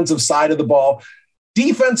defensive side of the ball.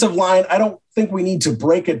 Defensive line, I don't think we need to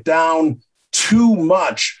break it down too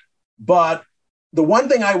much, but the one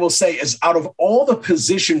thing I will say is out of all the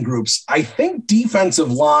position groups, I think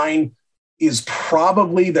defensive line is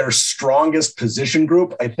probably their strongest position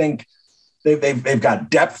group. I think they've got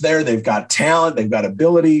depth there. They've got talent. They've got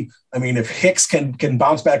ability. I mean, if Hicks can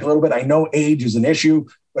bounce back a little bit, I know age is an issue,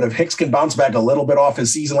 but if Hicks can bounce back a little bit off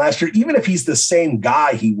his season last year, even if he's the same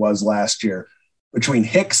guy he was last year, between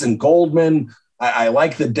Hicks and Goldman, I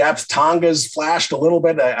like the depth. Tonga's flashed a little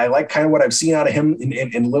bit. I like kind of what I've seen out of him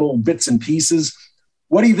in little bits and pieces.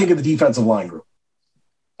 What do you think of the defensive line group?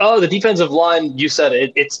 Oh, the defensive line, you said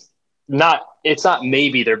it. It's not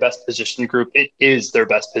maybe their best position group. It is their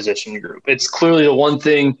best position group. It's clearly the one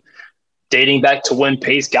thing dating back to when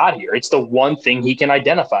Pace got here. It's the one thing he can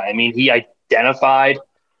identify. I mean, he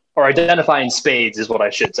identifying spades is what I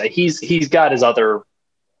should say. He's got his other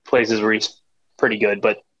places where he's pretty good,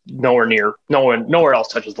 but nowhere else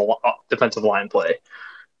touches the defensive line play.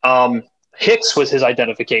 Hicks was his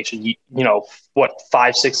identification,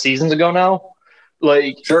 5-6 seasons ago now.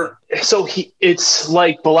 Sure. So it's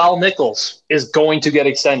like Bilal Nichols is going to get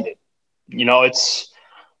extended.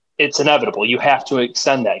 It's inevitable. You have to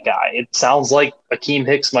extend that guy. It sounds like Akeem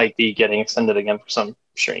Hicks might be getting extended again for some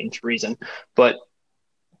strange reason, but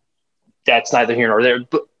that's neither here nor there.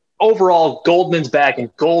 But overall, Goldman's back,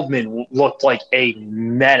 and Goldman looked like a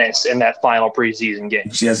menace in that final preseason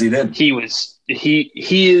game. Yes, he did.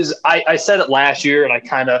 He is. I said it last year, and I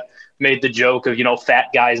kind of made the joke of fat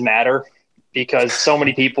guys matter, because so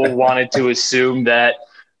many people wanted to assume that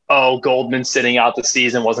Goldman sitting out the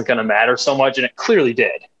season wasn't going to matter so much, and it clearly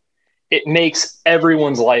did. It makes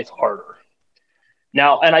everyone's life harder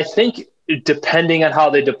now, and I think, depending on how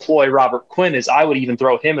they deploy Robert Quinn, I would even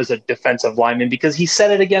throw him as a defensive lineman, because he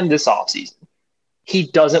said it again this offseason. He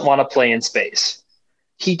doesn't want to play in space.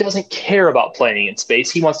 He doesn't care about playing in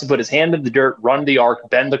space. He wants to put his hand in the dirt, run the arc,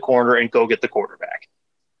 bend the corner, and go get the quarterback.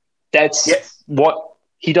 That's what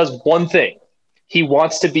he does. One thing. He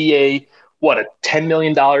wants to be a $10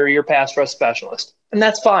 million a year pass rush specialist. And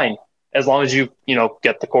that's fine, as long as you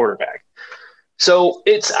get the quarterback. So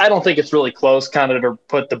I don't think it's really close, kind of to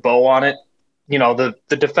put the bow on it. The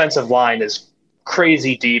defensive line is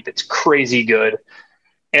crazy deep. It's crazy good.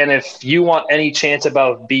 And if you want any chance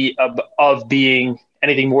of being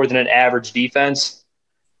anything more than an average defense,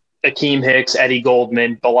 Akeem Hicks, Eddie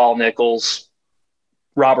Goldman, Bilal Nichols,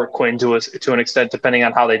 Robert Quinn to an extent, depending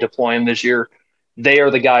on how they deploy him this year, they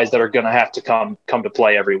are the guys that are going to have to come to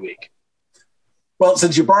play every week. Well,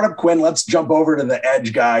 since you brought up Quinn, let's jump over to the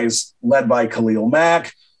edge guys led by Khalil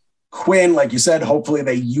Mack. Quinn, like you said, hopefully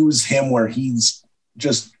they use him where he's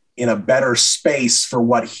just in a better space for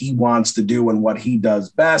what he wants to do and what he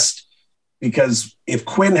does best. Because if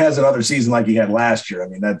Quinn has another season like he had last year, I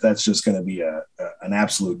mean, that's just going to be an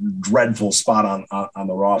absolute dreadful spot on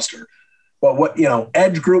the roster. But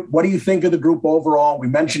edge group, what do you think of the group overall? We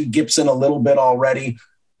mentioned Gibson a little bit already.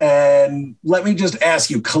 And let me just ask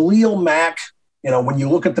you, Khalil Mack, when you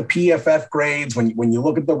look at the PFF grades, when you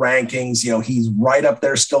look at the rankings, he's right up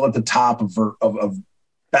there still at the top of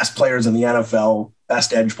best players in the NFL,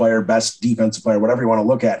 best edge player, best defensive player, whatever you want to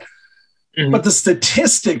look at. Mm-hmm. But the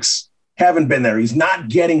statistics haven't been there. He's not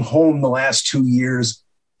getting home the last 2 years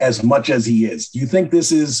as much as he is. Do you think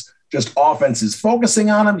this is just offenses focusing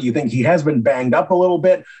on him? Do you think he has been banged up a little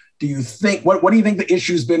bit? Do you think what do you think the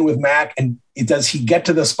issue's been with Mack? And does he get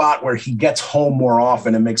to the spot where he gets home more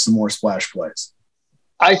often and makes some more splash plays?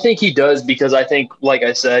 I think he does, because I think, like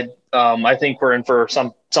I said, I think we're in for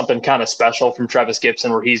something kind of special from Travis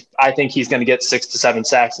Gibson, where I think he's going to get 6 to 7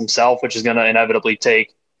 sacks himself, which is going to inevitably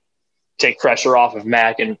take pressure off of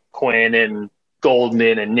Mack and Quinn and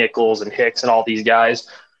Goldman and Nichols and Hicks and all these guys.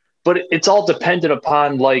 But it's all dependent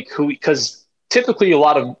upon because typically a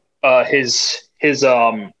lot of his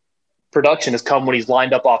production has come when he's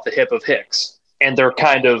lined up off the hip of Hicks, and they're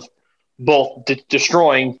kind of both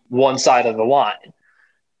destroying one side of the line.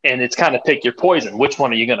 And it's kind of pick your poison. Which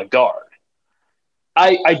one are you going to guard?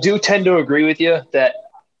 I do tend to agree with you that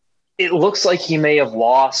it looks like he may have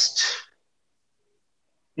lost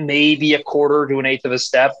maybe a quarter to an eighth of a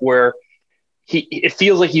step, where it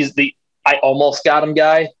feels like he's the I almost got him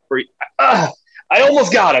guy. Where I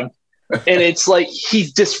almost got him. And it's like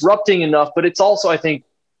he's disrupting enough, but it's also, I think,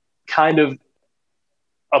 kind of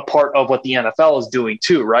a part of what the NFL is doing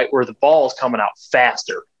too, right? Where the ball is coming out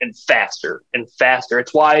faster and faster and faster.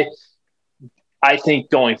 It's why I think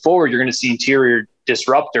going forward, you're going to see interior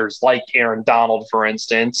disruptors like Aaron Donald, for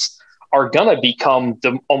instance, are going to become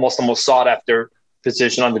the almost sought after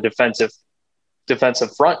position on the defensive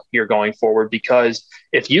front here going forward, because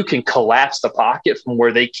if you can collapse the pocket from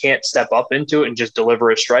where they can't step up into it and just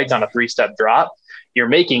deliver a strike on a 3-step drop, you're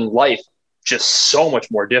making life just so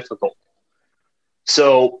much more difficult.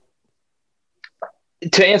 So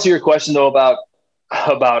to answer your question though about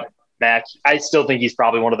Mac, I still think he's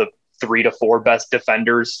probably one of the 3 to 4 best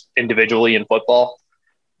defenders individually in football,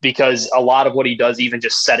 because a lot of what he does, even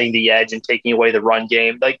just setting the edge and taking away the run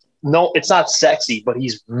game, like, no, it's not sexy, but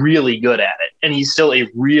he's really good at it. And he's still a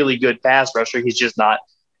really good pass rusher. He's just not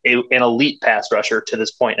an elite pass rusher to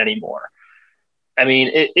this point anymore. I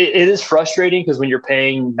mean, it is frustrating because when you're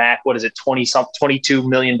paying Mac, what is it, $22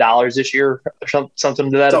 million this year or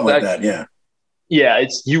something to that effect? Like that, yeah. Yeah,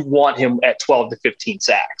 you want him at 12 to 15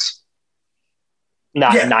 sacks,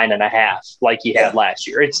 not 9.5 like he had last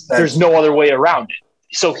year. There's no other way around it.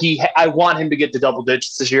 So I want him to get to double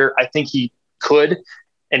digits this year. I think he could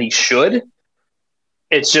and he should.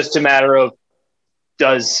 It's just a matter of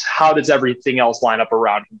how does everything else line up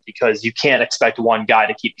around him? Because you can't expect one guy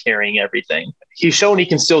to keep carrying everything. He's shown he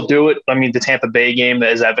can still do it. I mean, the Tampa Bay game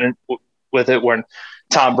is evident with it, when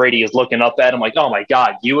Tom Brady is looking up at him like, oh my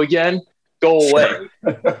God, you again? Go away.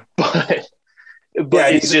 But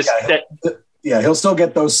it's just that. Yeah, he'll still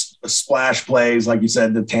get those splash plays, like you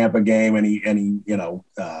said, the Tampa game, and he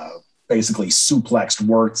basically suplexed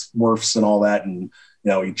Wirfs and all that, and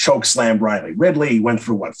he choke slammed Riley Ridley. He went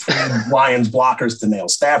through 3 Lions blockers to nail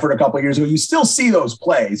Stafford a couple of years ago. You still see those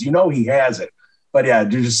plays, he has it, but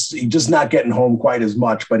he's just not getting home quite as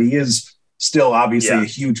much. But he is still obviously a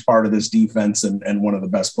huge part of this defense and one of the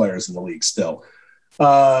best players in the league still.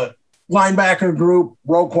 Linebacker group,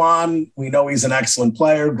 Roquan, we know he's an excellent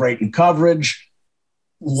player, great in coverage.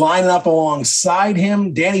 Lining up alongside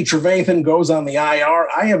him, Danny Trevathan goes on the IR.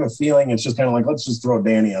 I have a feeling it's just kind of like, let's just throw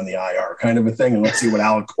Danny on the IR kind of a thing, and let's see what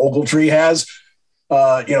Alec Ogletree has.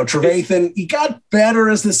 Trevathan, he got better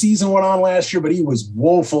as the season went on last year, but he was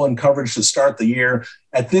woeful in coverage to start the year.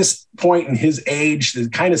 At this point in his age,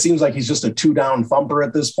 it kind of seems like he's just a 2-down thumper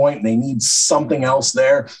at this point, and they need something else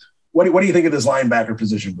there. What do you think of this linebacker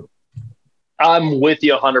position group? I'm with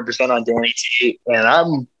you 100% on Danny T, and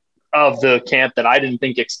I'm of the camp that I didn't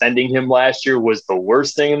think extending him last year was the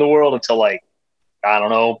worst thing in the world until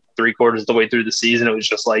 3/4 of the way through the season. It was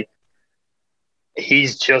just like,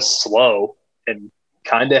 he's just slow and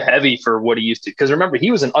kind of heavy for what he used to. Because remember,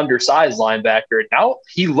 he was an undersized linebacker. Now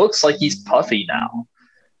he looks like he's puffy now.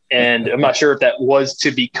 And I'm not sure if that was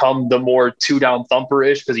to become the more 2-down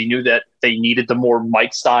thumper-ish, because he knew that they needed the more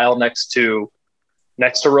Mike style next to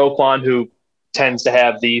Roquan, who tends to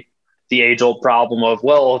have the age-old problem of,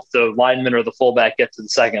 well, if the lineman or the fullback gets to the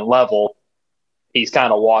second level, he's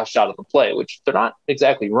kind of washed out of the play, which they're not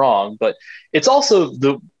exactly wrong, but it's also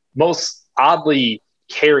the most oddly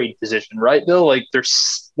carried position, right, Bill? Like,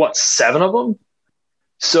 there's, 7 of them?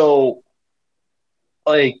 So,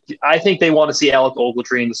 I think they want to see Alec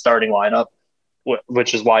Ogletree in the starting lineup,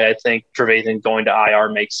 which is why I think Trevathan going to IR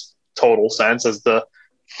makes total sense as the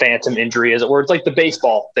phantom injury, as it were. It's like the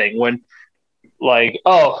baseball thing when,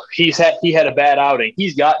 he had a bad outing.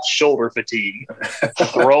 He's got shoulder fatigue.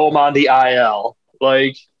 Throw him on the IL.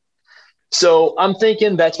 So I'm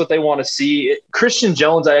thinking that's what they want to see. Christian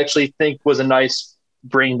Jones, I actually think, was a nice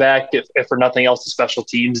bring back, if for nothing else, the special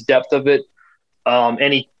teams depth of it.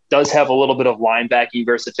 And he does have a little bit of linebacking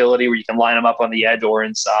versatility where you can line him up on the edge or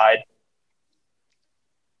inside.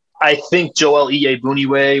 I think Joel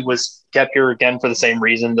Iyiegbuniwe was kept here again for the same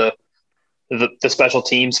reason, the special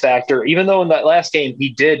teams factor. Even though in that last game he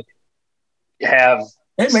did have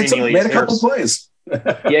made a couple plays.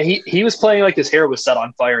 Yeah, he was playing like his hair was set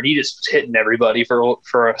on fire, and he just was hitting everybody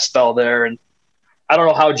for a spell there. And I don't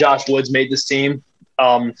know how Josh Woods made this team.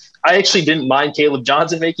 I actually didn't mind Caleb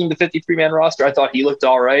Johnson making the 53-man roster. I thought he looked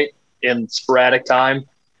all right in sporadic time,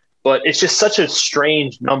 but it's just such a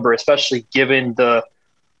strange number, especially given the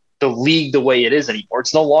league the way it is anymore.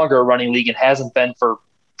 It's no longer a running league and hasn't been for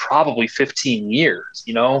probably 15 years,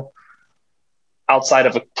 outside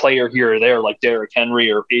of a player here or there like Derrick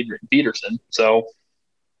Henry or Adrian Peterson. So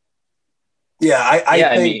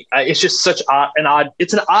I think it's just such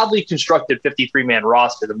it's an oddly constructed 53-man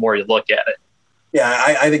roster the more you look at it.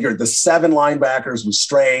 Yeah, I think the 7 linebackers was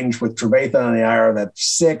strange with Trevathan on the IR. That's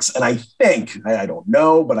 6. And I think, I don't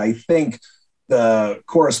know, but I think the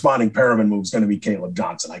corresponding Perriman move is going to be Caleb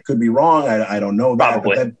Johnson. I could be wrong. I don't know that.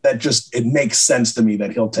 Probably. But that just, it makes sense to me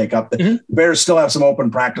that he'll take up. The Bears still have some open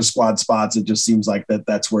practice squad spots. It just seems like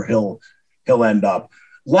that's where he'll end up.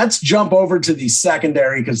 Let's jump over to the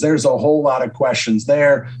secondary because there's a whole lot of questions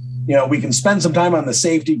there. You know, we can spend some time on the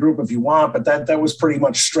safety group if you want, but that was pretty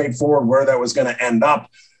much straightforward where that was going to end up.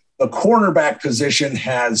 The cornerback position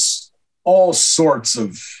has all sorts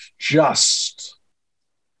of just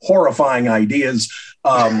horrifying ideas,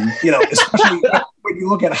 especially when you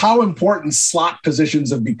look at how important slot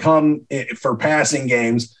positions have become for passing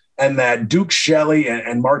games, and that Duke Shelley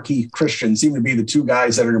and Marquis Christian seem to be the two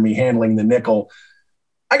guys that are going to be handling the nickel.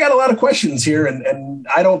 I got a lot of questions here, and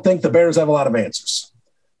I don't think the Bears have a lot of answers.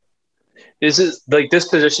 This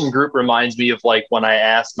position group reminds me of like when I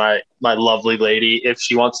asked my lovely lady if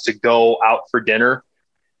she wants to go out for dinner,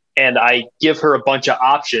 and I give her a bunch of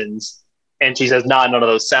options. And she says, none of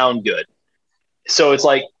those sound good. So it's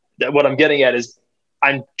like what I'm getting at is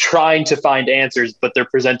I'm trying to find answers, but they're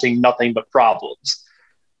presenting nothing but problems.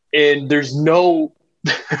 And there's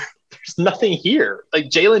nothing here. Like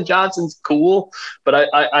Jalen Johnson's cool, but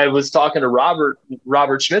I was talking to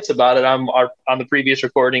Robert Schmitz about it on the previous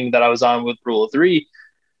recording that I was on with Rule of Three.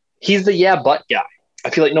 He's the but guy. I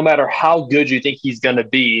feel like no matter how good you think he's going to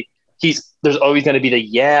be, there's always going to be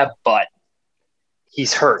the but.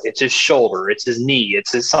 He's hurt. It's his shoulder. It's his knee.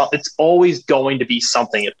 It's always going to be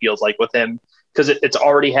something, it feels like, with him, because it's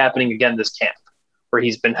already happening again this camp where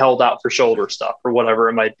he's been held out for shoulder stuff or whatever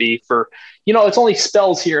it might be for, it's only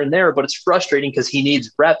spells here and there, but it's frustrating because he needs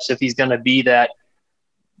reps if he's going to be that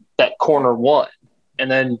corner one. And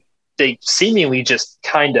then they seemingly just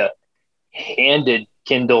kind of handed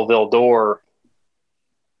Kindle Vildor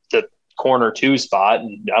the corner 2 spot,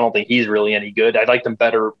 and I don't think he's really any good. I liked him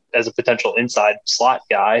better as a potential inside slot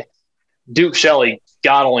guy. Duke Shelley,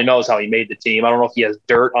 God only knows how he made the team. I don't know if he has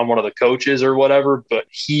dirt on one of the coaches or whatever, but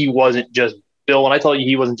he wasn't just Bill. When I tell you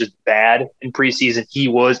he wasn't just bad in preseason, he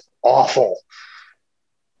was awful.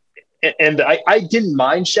 And I didn't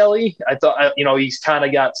mind Shelley. I thought, he's kind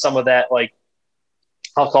of got some of that, like,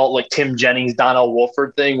 I'll call it like Tim Jennings, Donnell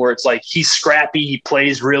Wolford thing, where it's like he's scrappy, he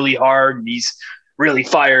plays really hard, and he's really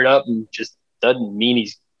fired up, and just doesn't mean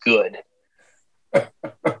he's good.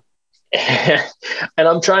 And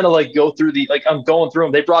I'm trying to go through I'm going through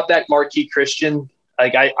them. They brought back Marquis Christian.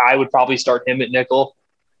 I would probably start him at nickel,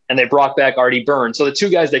 and they brought back Artie Burns. So the two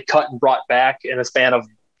guys they cut and brought back in a span of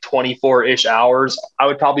 24-ish hours, I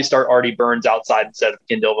would probably start Artie Burns outside instead of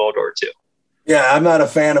Kindle Vildor too. Yeah, I'm not a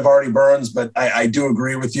fan of Artie Burns, but I do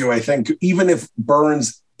agree with you. I think even if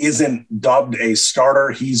Burns isn't dubbed a starter,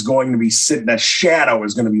 he's going to be sitting, that shadow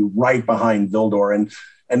is going to be right behind Vildor.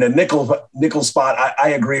 And the nickel spot, I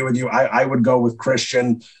agree with you. I would go with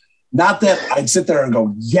Christian. Not that I'd sit there and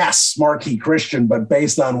go, yes, Marquis Christian, but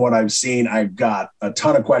based on what I've seen, I've got a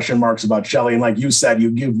ton of question marks about Shelley. And like you said,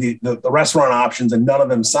 you give the restaurant options and none of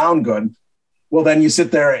them sound good. Well, then you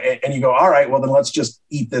sit there and you go, all right, well, then let's just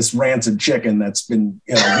eat this rancid chicken that's been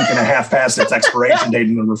a week and a half past its expiration date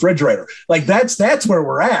in the refrigerator. Like that's where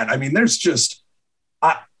we're at. I mean, there's just,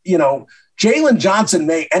 Jalen Johnson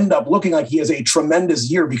may end up looking like he has a tremendous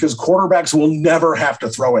year because quarterbacks will never have to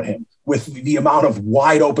throw at him with the amount of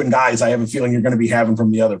wide open guys I have a feeling you're going to be having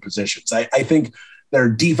from the other positions. I think their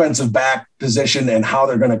defensive back position and how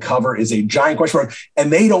they're going to cover is a giant question mark, and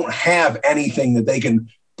they don't have anything that they can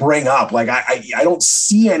bring up. Like I don't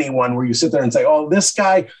see anyone where you sit there and say, oh, this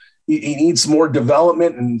guy, he needs more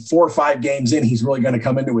development, and 4 or 5 games in, he's really going to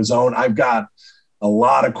come into his own. I've got a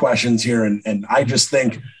lot of questions here. And I just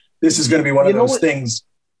think this is going to be one of those things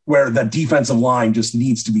where the defensive line just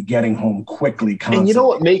needs to be getting home quickly. Constantly. And you know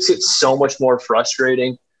what makes it so much more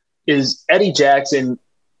frustrating is Eddie Jackson,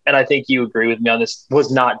 and I think you agree with me on this,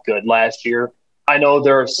 was not good last year. I know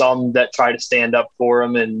there are some that try to stand up for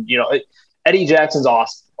him, and, Eddie Jackson's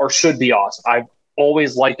awesome, or should be awesome. I've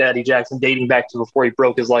always liked Eddie Jackson dating back to before he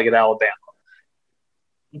broke his leg at Alabama.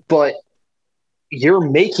 But you're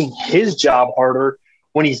making his job harder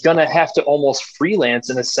when he's going to have to almost freelance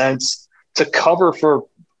in a sense to cover for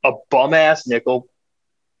a bum-ass nickel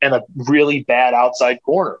and a really bad outside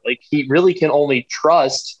corner. Like, he really can only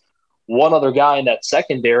trust one other guy in that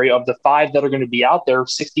secondary of the 5 that are going to be out there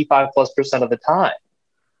 65+% of the time.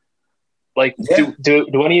 Like, yeah.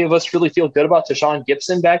 Do any of us really feel good about Tashawn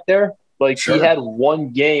Gibson back there? Like, sure. He had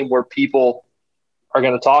one game where people are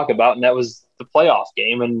going to talk about, and that was the playoff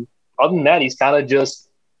game. And other than that, he's kind of just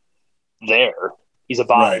there. He's a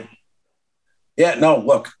body. Right. Yeah, no,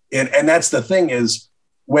 look, and that's the thing is,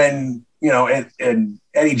 when, and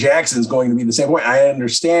Eddie Jackson's going to be the same way. I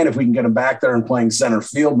understand if we can get him back there and playing center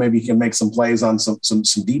field, maybe he can make some plays on some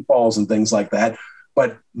deep balls and things like that.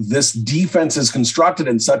 But this defense is constructed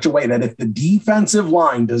in such a way that if the defensive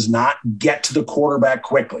line does not get to the quarterback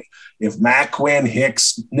quickly, if Matt Quinn,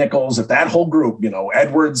 Hicks, Nichols, if that whole group,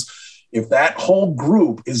 Edwards, if that whole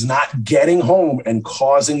group is not getting home and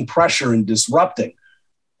causing pressure and disrupting,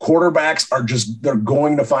 quarterbacks they're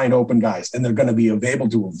going to find open guys, and they're going to be able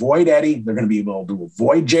to avoid Eddie. They're going to be able to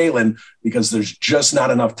avoid Jalen because there's just not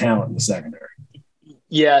enough talent in the secondary.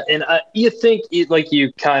 Yeah, and you think,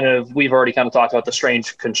 we've already kind of talked about the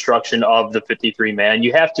strange construction of the 53-man.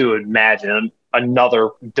 You have to imagine another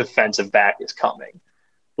defensive back is coming.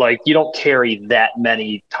 Like, you don't carry that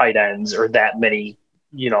many tight ends or that many,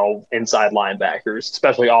 inside linebackers,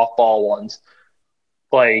 especially off-ball ones.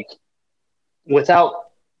 Like, without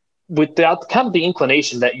kind of the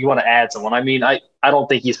inclination that you want to add someone. I mean, I don't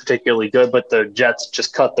think he's particularly good, but the Jets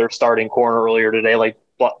just cut their starting corner earlier today. Like,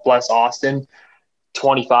 bless Austin.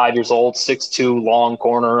 25 years old, 6'2", long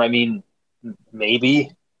corner. I mean,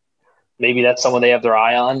 maybe that's someone they have their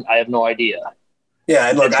eye on. I have no idea. Yeah,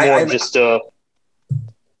 and look, I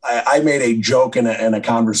made a joke in a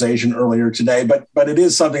conversation earlier today, but it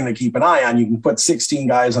is something to keep an eye on. You can put 16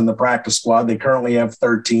 guys on the practice squad. They currently have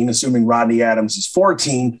 13, assuming Rodney Adams is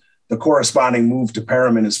 14. The corresponding move to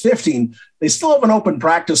Perriman is 15. They still have an open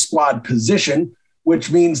practice squad position,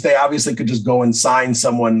 which means they obviously could just go and sign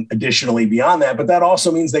someone additionally beyond that. But that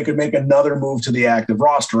also means they could make another move to the active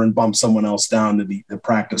roster and bump someone else down to the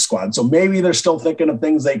practice squad. So maybe they're still thinking of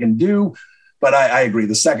things they can do. But I agree.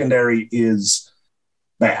 The secondary is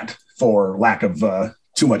bad, for lack of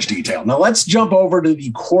too much detail. Now let's jump over to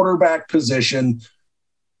the quarterback position.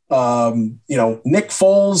 Nick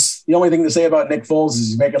Foles, the only thing to say about Nick Foles is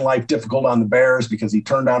he's making life difficult on the Bears because he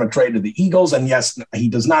turned down a trade to the Eagles. And yes, he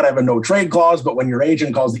does not have a no trade clause, but when your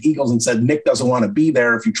agent calls the Eagles and said Nick doesn't want to be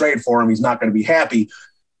there, if you trade for him, he's not going to be happy.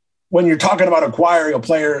 When you're talking about acquiring a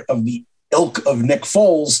player of the ilk of Nick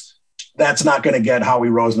Foles, that's not going to get Howie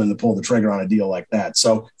Roseman to pull the trigger on a deal like that.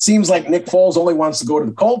 So it seems like Nick Foles only wants to go to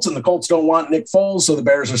the Colts, and the Colts don't want Nick Foles. So the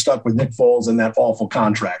Bears are stuck with Nick Foles and that awful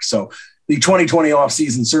contract. So the 2020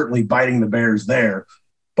 offseason certainly biting the Bears there.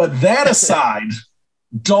 But that aside,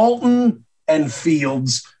 Dalton and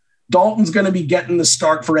Fields, Dalton's going to be getting the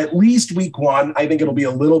start for at least week 1. I think it'll be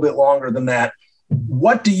a little bit longer than that.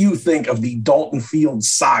 What do you think of the Dalton Fields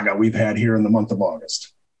saga we've had here in the month of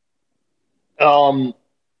August?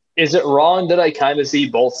 Is it wrong that I kind of see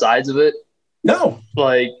both sides of it? No.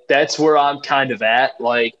 Like, that's where I'm kind of at.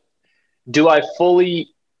 Like, do I fully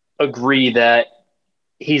agree that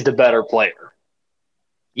he's the better player?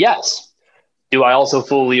 Yes. Do I also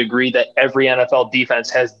fully agree that every NFL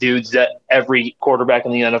defense has dudes that every quarterback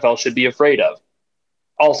in the NFL should be afraid of?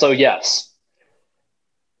 Also, yes.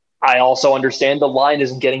 I also understand the line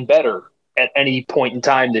isn't getting better at any point in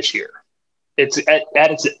time this year. It's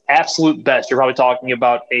at its absolute best, you're probably talking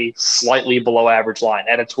about a slightly below average line.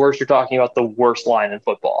 At its worst, you're talking about the worst line in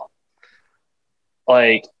football.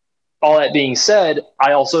 Like, all that being said,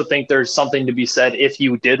 I also think there's something to be said if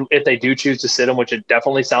they do choose to sit him, which it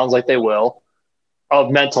definitely sounds like they will,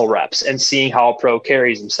 of mental reps and seeing how a pro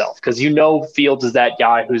carries himself. Because Fields is that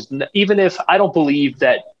guy who's, even if I don't believe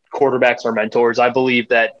that quarterbacks are mentors, I believe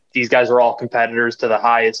that these guys are all competitors to the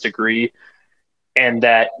highest degree, and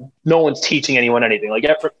that no one's teaching anyone anything. Like,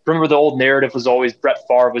 remember the old narrative was always Brett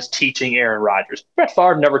Favre was teaching Aaron Rodgers. Brett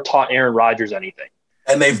Favre never taught Aaron Rodgers anything.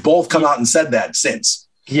 And they've both come out and said that since.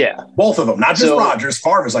 Yeah. Both of them, not just Rodgers.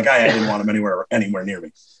 Favre was like, I didn't want him anywhere near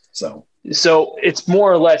me. So it's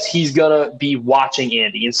more or less he's going to be watching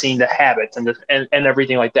Andy and seeing the habits and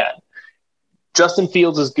everything like that. Justin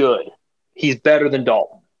Fields is good. He's better than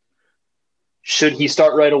Dalton. Should he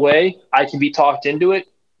start right away? I can be talked into it,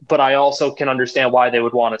 but I also can understand why they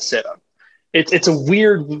would want to sit him. It's a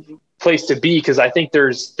weird place to be because I think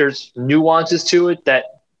there's nuances to it that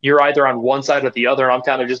you're either on one side or the other. And I'm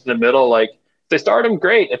kind of just in the middle. Like, if they start him,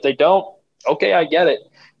 great. If they don't, okay, I get it,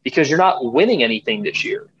 because you're not winning anything this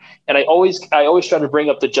year. And I always try to bring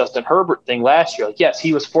up the Justin Herbert thing last year. Like, yes,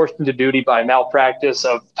 he was forced into duty by malpractice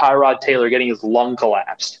of Tyrod Taylor getting his lung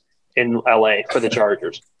collapsed in LA for the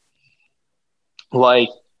Chargers. Like,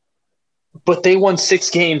 but they won 6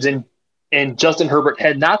 games, and Justin Herbert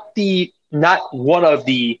had not one of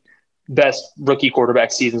the best rookie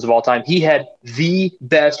quarterback seasons of all time. He had the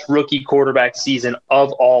best rookie quarterback season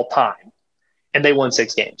of all time, and they won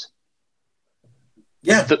 6 games.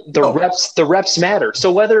 Yeah, the reps matter.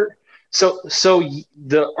 So the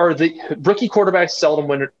rookie quarterbacks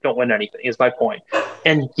seldom don't win anything is my point.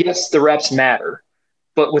 And yes, the reps matter,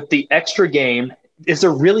 but with the extra game, is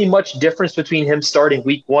there really much difference between him starting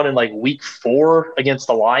week 1 and like week 4 against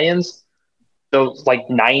the Lions? Those like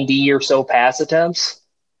 90 or so pass attempts?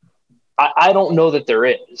 I don't know that there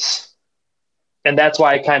is. And that's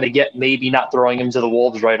why I kind of get maybe not throwing him to the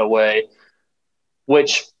Wolves right away,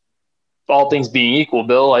 which, all things being equal,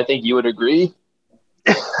 Bill, I think you would agree.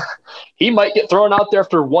 He might get thrown out there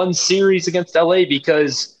for one series against LA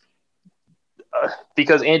because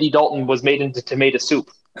Andy Dalton was made into tomato soup.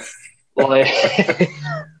 Like,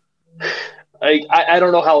 I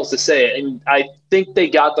don't know how else to say it. And I think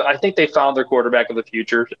they found their quarterback of the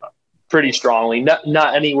future pretty strongly.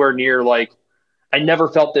 Not anywhere near like, I never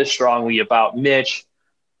felt this strongly about Mitch.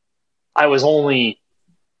 I was only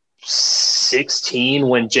 16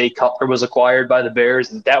 when Jay Cutler was acquired by the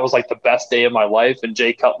Bears, and that was like the best day of my life. And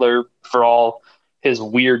Jay Cutler, for all his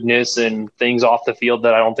weirdness and things off the field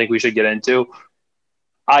that I don't think we should get into,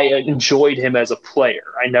 I enjoyed him as a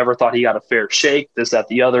player. I never thought he got a fair shake, this, that,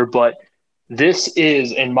 the other, but this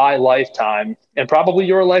is, in my lifetime, and probably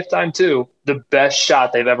your lifetime too, the best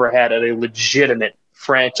shot they've ever had at a legitimate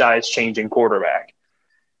franchise-changing quarterback.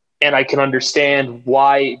 And I can understand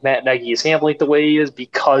why Matt Nagy is handling it the way he is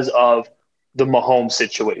because of the Mahomes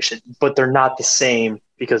situation. But they're not the same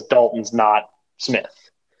because Dalton's not Smith.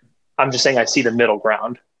 I'm just saying I see the middle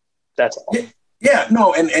ground. That's all. Yeah,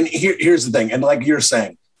 no, and here's the thing. And like you're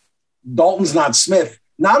saying, Dalton's not Smith.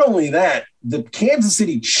 Not only that, the Kansas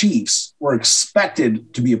City Chiefs were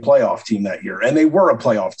expected to be a playoff team that year, and they were a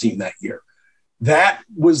playoff team that year. That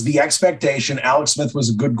was the expectation. Alex Smith was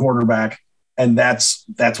a good quarterback, and that's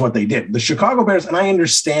what they did. The Chicago Bears, and I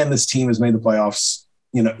understand this team has made the playoffs,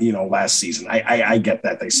 last season. I get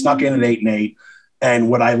that. They snuck in at 8-8.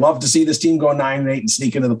 And would I love to see this team go 9-8 and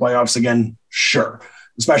sneak into the playoffs again? Sure.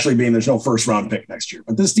 Especially being there's no first round pick next year.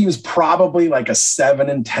 But this team is probably like a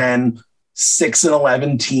 7-10,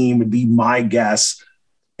 6-11 team would be my guess.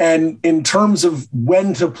 And in terms of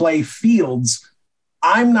when to play Fields,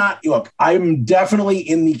 I'm definitely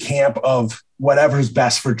in the camp of whatever's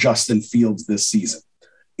best for Justin Fields this season.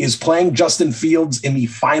 Is playing Justin Fields in the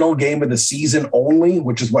final game of the season only,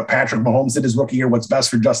 which is what Patrick Mahomes did his rookie year, what's best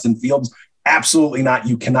for Justin Fields? Absolutely not.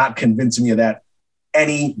 You cannot convince me of that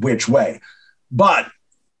any which way. But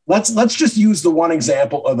let's just use the one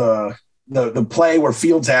example of the play where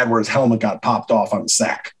Fields had where his helmet got popped off on the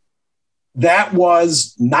sack. That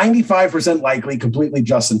was 95% likely completely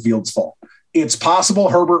Justin Fields' fault. It's possible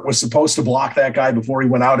Herbert was supposed to block that guy before he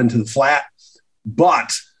went out into the flat,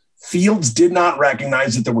 but Fields did not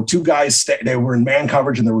recognize that there were two guys, they were in man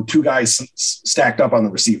coverage, and there were two guys stacked up on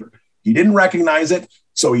the receiver. He didn't recognize it,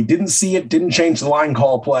 so he didn't see it, didn't change the line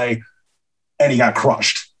call play, and he got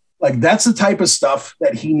crushed. Like, that's the type of stuff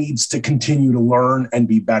that he needs to continue to learn and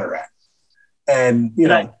be better at. And,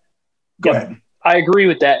 go ahead. I agree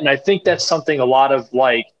with that, and I think that's something a lot of,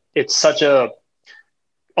 like, it's such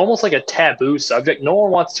almost like a taboo subject. No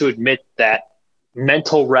one wants to admit that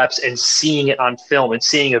mental reps and seeing it on film and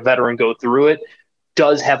seeing a veteran go through it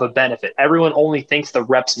does have a benefit. Everyone only thinks the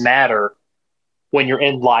reps matter when you're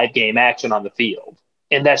in live game action on the field.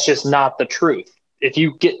 And that's just not the truth. If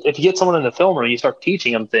you get someone in the film room and you start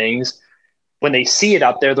teaching them things, when they see it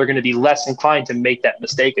out there, they're going to be less inclined to make that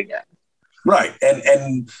mistake again. Right.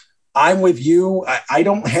 And I'm with you. I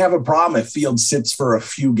don't have a problem if Fields sits for a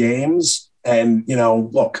few games. And,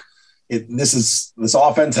 look, this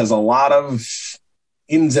offense has a lot of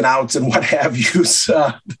ins and outs and what have you.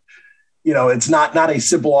 So, it's not a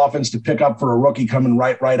simple offense to pick up for a rookie coming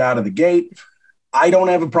right out of the gate. I don't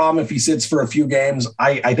have a problem if he sits for a few games.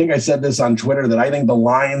 I think I said this on Twitter that I think the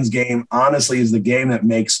Lions game, honestly, is the game that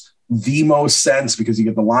makes the most sense because you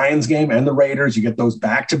get the Lions game and the Raiders. You get those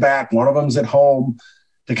back-to-back. One of them's at home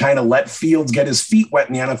to kind of let Fields get his feet wet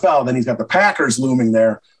in the NFL. Then he's got the Packers looming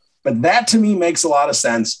there. But that, to me, makes a lot of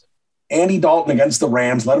sense. Andy Dalton against the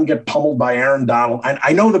Rams, let him get pummeled by Aaron Donald. And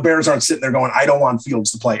I know the Bears aren't sitting there going, I don't want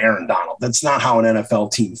Fields to play Aaron Donald. That's not how an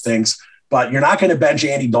NFL team thinks. But you're not going to bench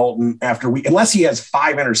Andy Dalton unless he has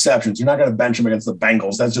 5 interceptions. You're not going to bench him against the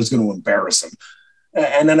Bengals. That's just going to embarrass him.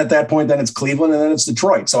 And then at that point, then it's Cleveland and then it's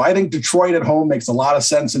Detroit. So I think Detroit at home makes a lot of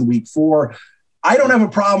sense in week 4. I don't have a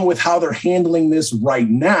problem with how they're handling this right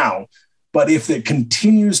now. But if it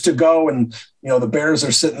continues to go and, the Bears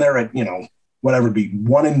are sitting there at, whatever it be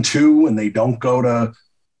 1-2 and they don't go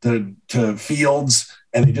to Fields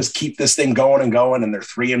and they just keep this thing going and going and they're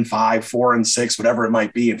 3-5, 4-6, whatever it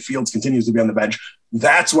might be, and Fields continues to be on the bench,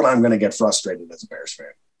 that's when I'm going to get frustrated as a Bears fan.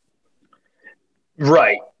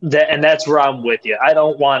 Right. And that's where I'm with you. I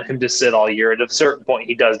don't want him to sit all year. At a certain point,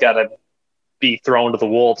 he does got to be thrown to the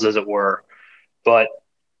wolves, as it were. But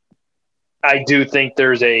I do think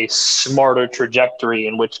there's a smarter trajectory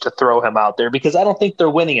in which to throw him out there, because I don't think they're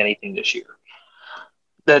winning anything this year.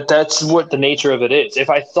 That's what the nature of it is. If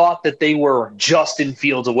I thought that they were Justin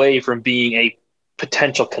Fields away from being a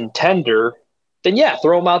potential contender, then yeah,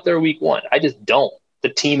 throw him out there week 1. I just don't. The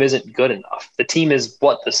team isn't good enough. The team is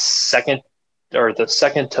the second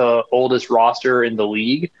to oldest roster in the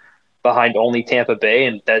league, behind only Tampa Bay,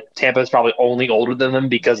 and that Tampa is probably only older than them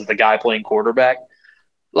because of the guy playing quarterback.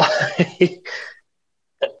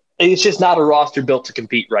 It's just not a roster built to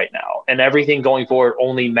compete right now, and everything going forward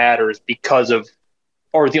only matters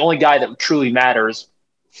or the only guy that truly matters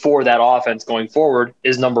for that offense going forward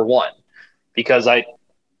is number 1, because I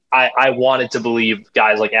wanted to believe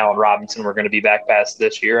guys like Allen Robinson were going to be back past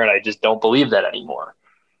this year, and I just don't believe that anymore.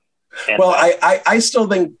 And well, I still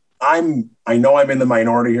think I know I'm in the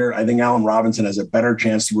minority here. I think Allen Robinson has a better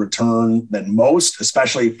chance to return than most,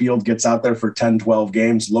 especially if Field gets out there for 10, 12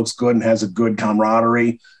 games, looks good and has a good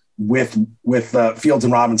camaraderie with Fields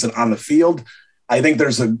and Robinson on the field. I think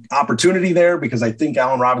there's an opportunity there because I think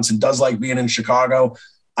Allen Robinson does like being in Chicago.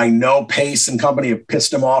 I know Pace and company have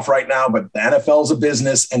pissed him off right now, but the NFL is a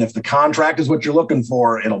business. And if the contract is what you're looking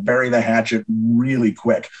for, it'll bury the hatchet really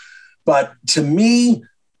quick. But to me,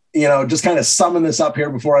 just kind of summing this up here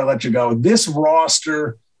before I let you go, this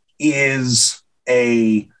roster is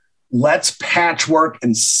let's patchwork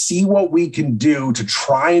and see what we can do to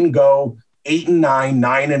try and go 8-9,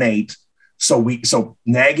 9-8. So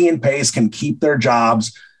Nagy and Pace can keep their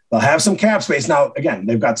jobs. They'll have some cap space. Now, again,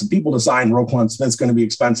 they've got some people to sign. Roquan Smith's going to be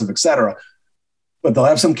expensive, et cetera. But they'll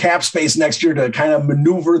have some cap space next year to kind of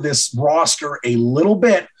maneuver this roster a little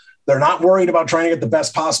bit. They're not worried about trying to get the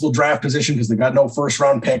best possible draft position because they got no first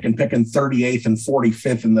round pick, and picking 38th and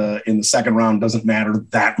 45th in the second round doesn't matter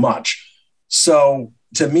that much. So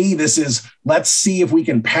to me, this is, let's see if we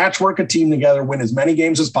can patchwork a team together, win as many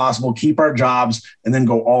games as possible, keep our jobs, and then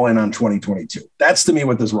go all in on 2022. That's to me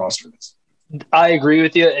what this roster is. I agree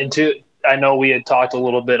with you. And I know we had talked a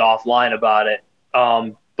little bit offline about it,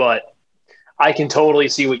 but I can totally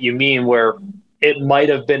see what you mean, where it might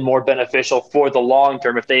have been more beneficial for the long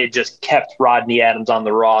term if they had just kept Rodney Adams on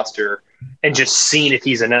the roster and just seen if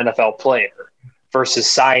he's an NFL player versus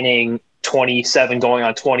signing 27 going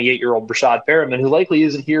on 28-year-old Brashad Perriman, who likely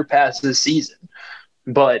isn't here past this season.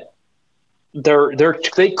 But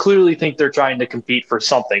they clearly think they're trying to compete for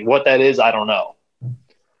something. What that is, I don't know.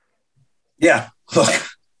 Yeah, look,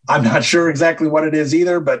 I'm not sure exactly what it is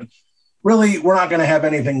either, but really, we're not going to have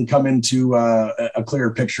anything come into a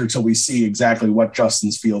clearer picture till we see exactly what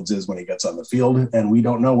Justin Fields is when he gets on the field, and we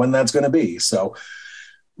don't know when that's going to be. So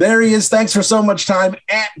there he is. Thanks for so much time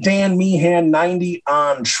at Dan Meehan 90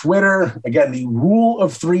 on Twitter. Again, the Rule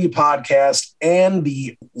of 3 podcast and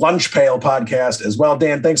the Lunch Pail podcast as well.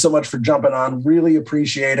 Dan, thanks so much for jumping on. Really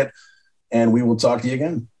appreciate it, and we will talk to you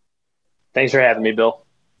again. Thanks for having me, Bill.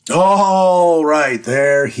 All right,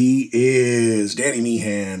 there he is, Danny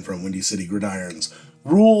Meehan from Windy City Gridiron's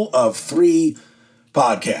Rule of 3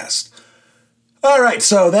 podcast. All right,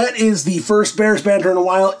 so that is the first Bears Banter in a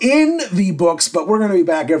while in the books, but we're going to be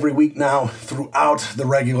back every week now throughout the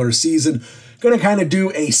regular season. Going to kind of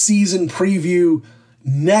do a season preview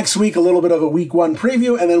next week, a little bit of a week 1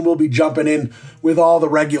 preview, and then we'll be jumping in with all the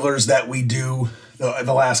regulars that we do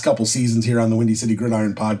the last couple seasons here on the Windy City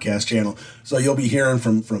Gridiron podcast channel. So you'll be hearing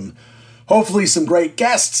from hopefully some great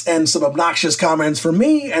guests and some obnoxious comments from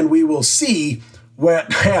me, and we will see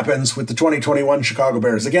what happens with the 2021 Chicago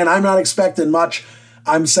Bears. Again, I'm not expecting much.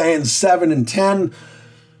 I'm saying 7-10,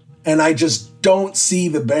 and I just don't see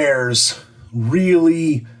the Bears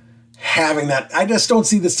really having that. I just don't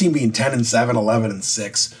see this team being 10-7,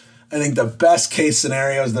 11-6. I think the best case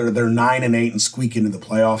scenario is they're 9-8 and squeak into the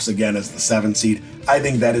playoffs again as the 7th seed. I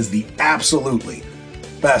think that is the absolutely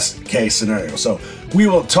best case scenario. So we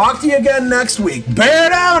will talk to you again next week. Bear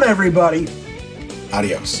down, everybody.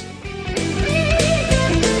 Adios.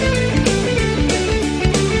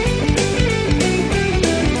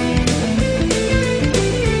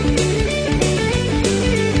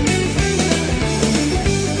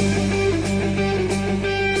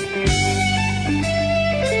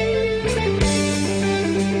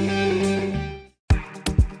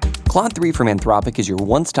 Claude 3 from Anthropic is your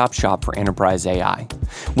one-stop shop for enterprise AI.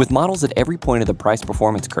 With models at every point of the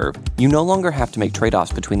price-performance curve, you no longer have to make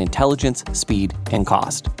trade-offs between intelligence, speed, and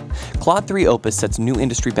cost. Claude 3 Opus sets new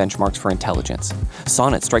industry benchmarks for intelligence.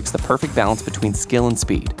 Sonnet strikes the perfect balance between skill and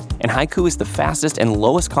speed. And Haiku is the fastest and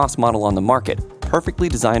lowest-cost model on the market, perfectly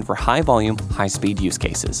designed for high-volume, high-speed use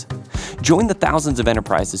cases. Join the thousands of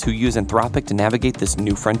enterprises who use Anthropic to navigate this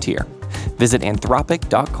new frontier. Visit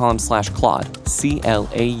anthropic.com/Claude,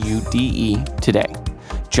 CLAUDE, today.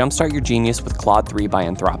 Jumpstart your genius with Claude 3 by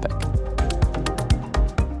Anthropic.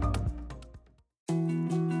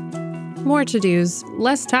 More to-dos,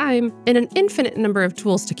 less time, and an infinite number of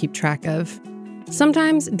tools to keep track of.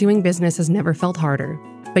 Sometimes doing business has never felt harder,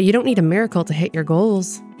 but you don't need a miracle to hit your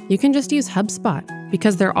goals. You can just use HubSpot,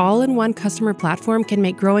 because their all-in-one customer platform can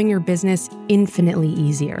make growing your business infinitely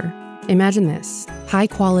easier. Imagine this: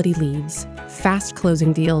 high-quality leads, fast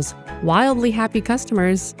closing deals, wildly happy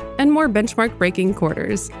customers, and more benchmark-breaking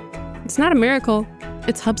quarters. It's not a miracle,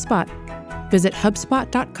 it's HubSpot. Visit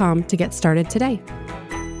HubSpot.com to get started today.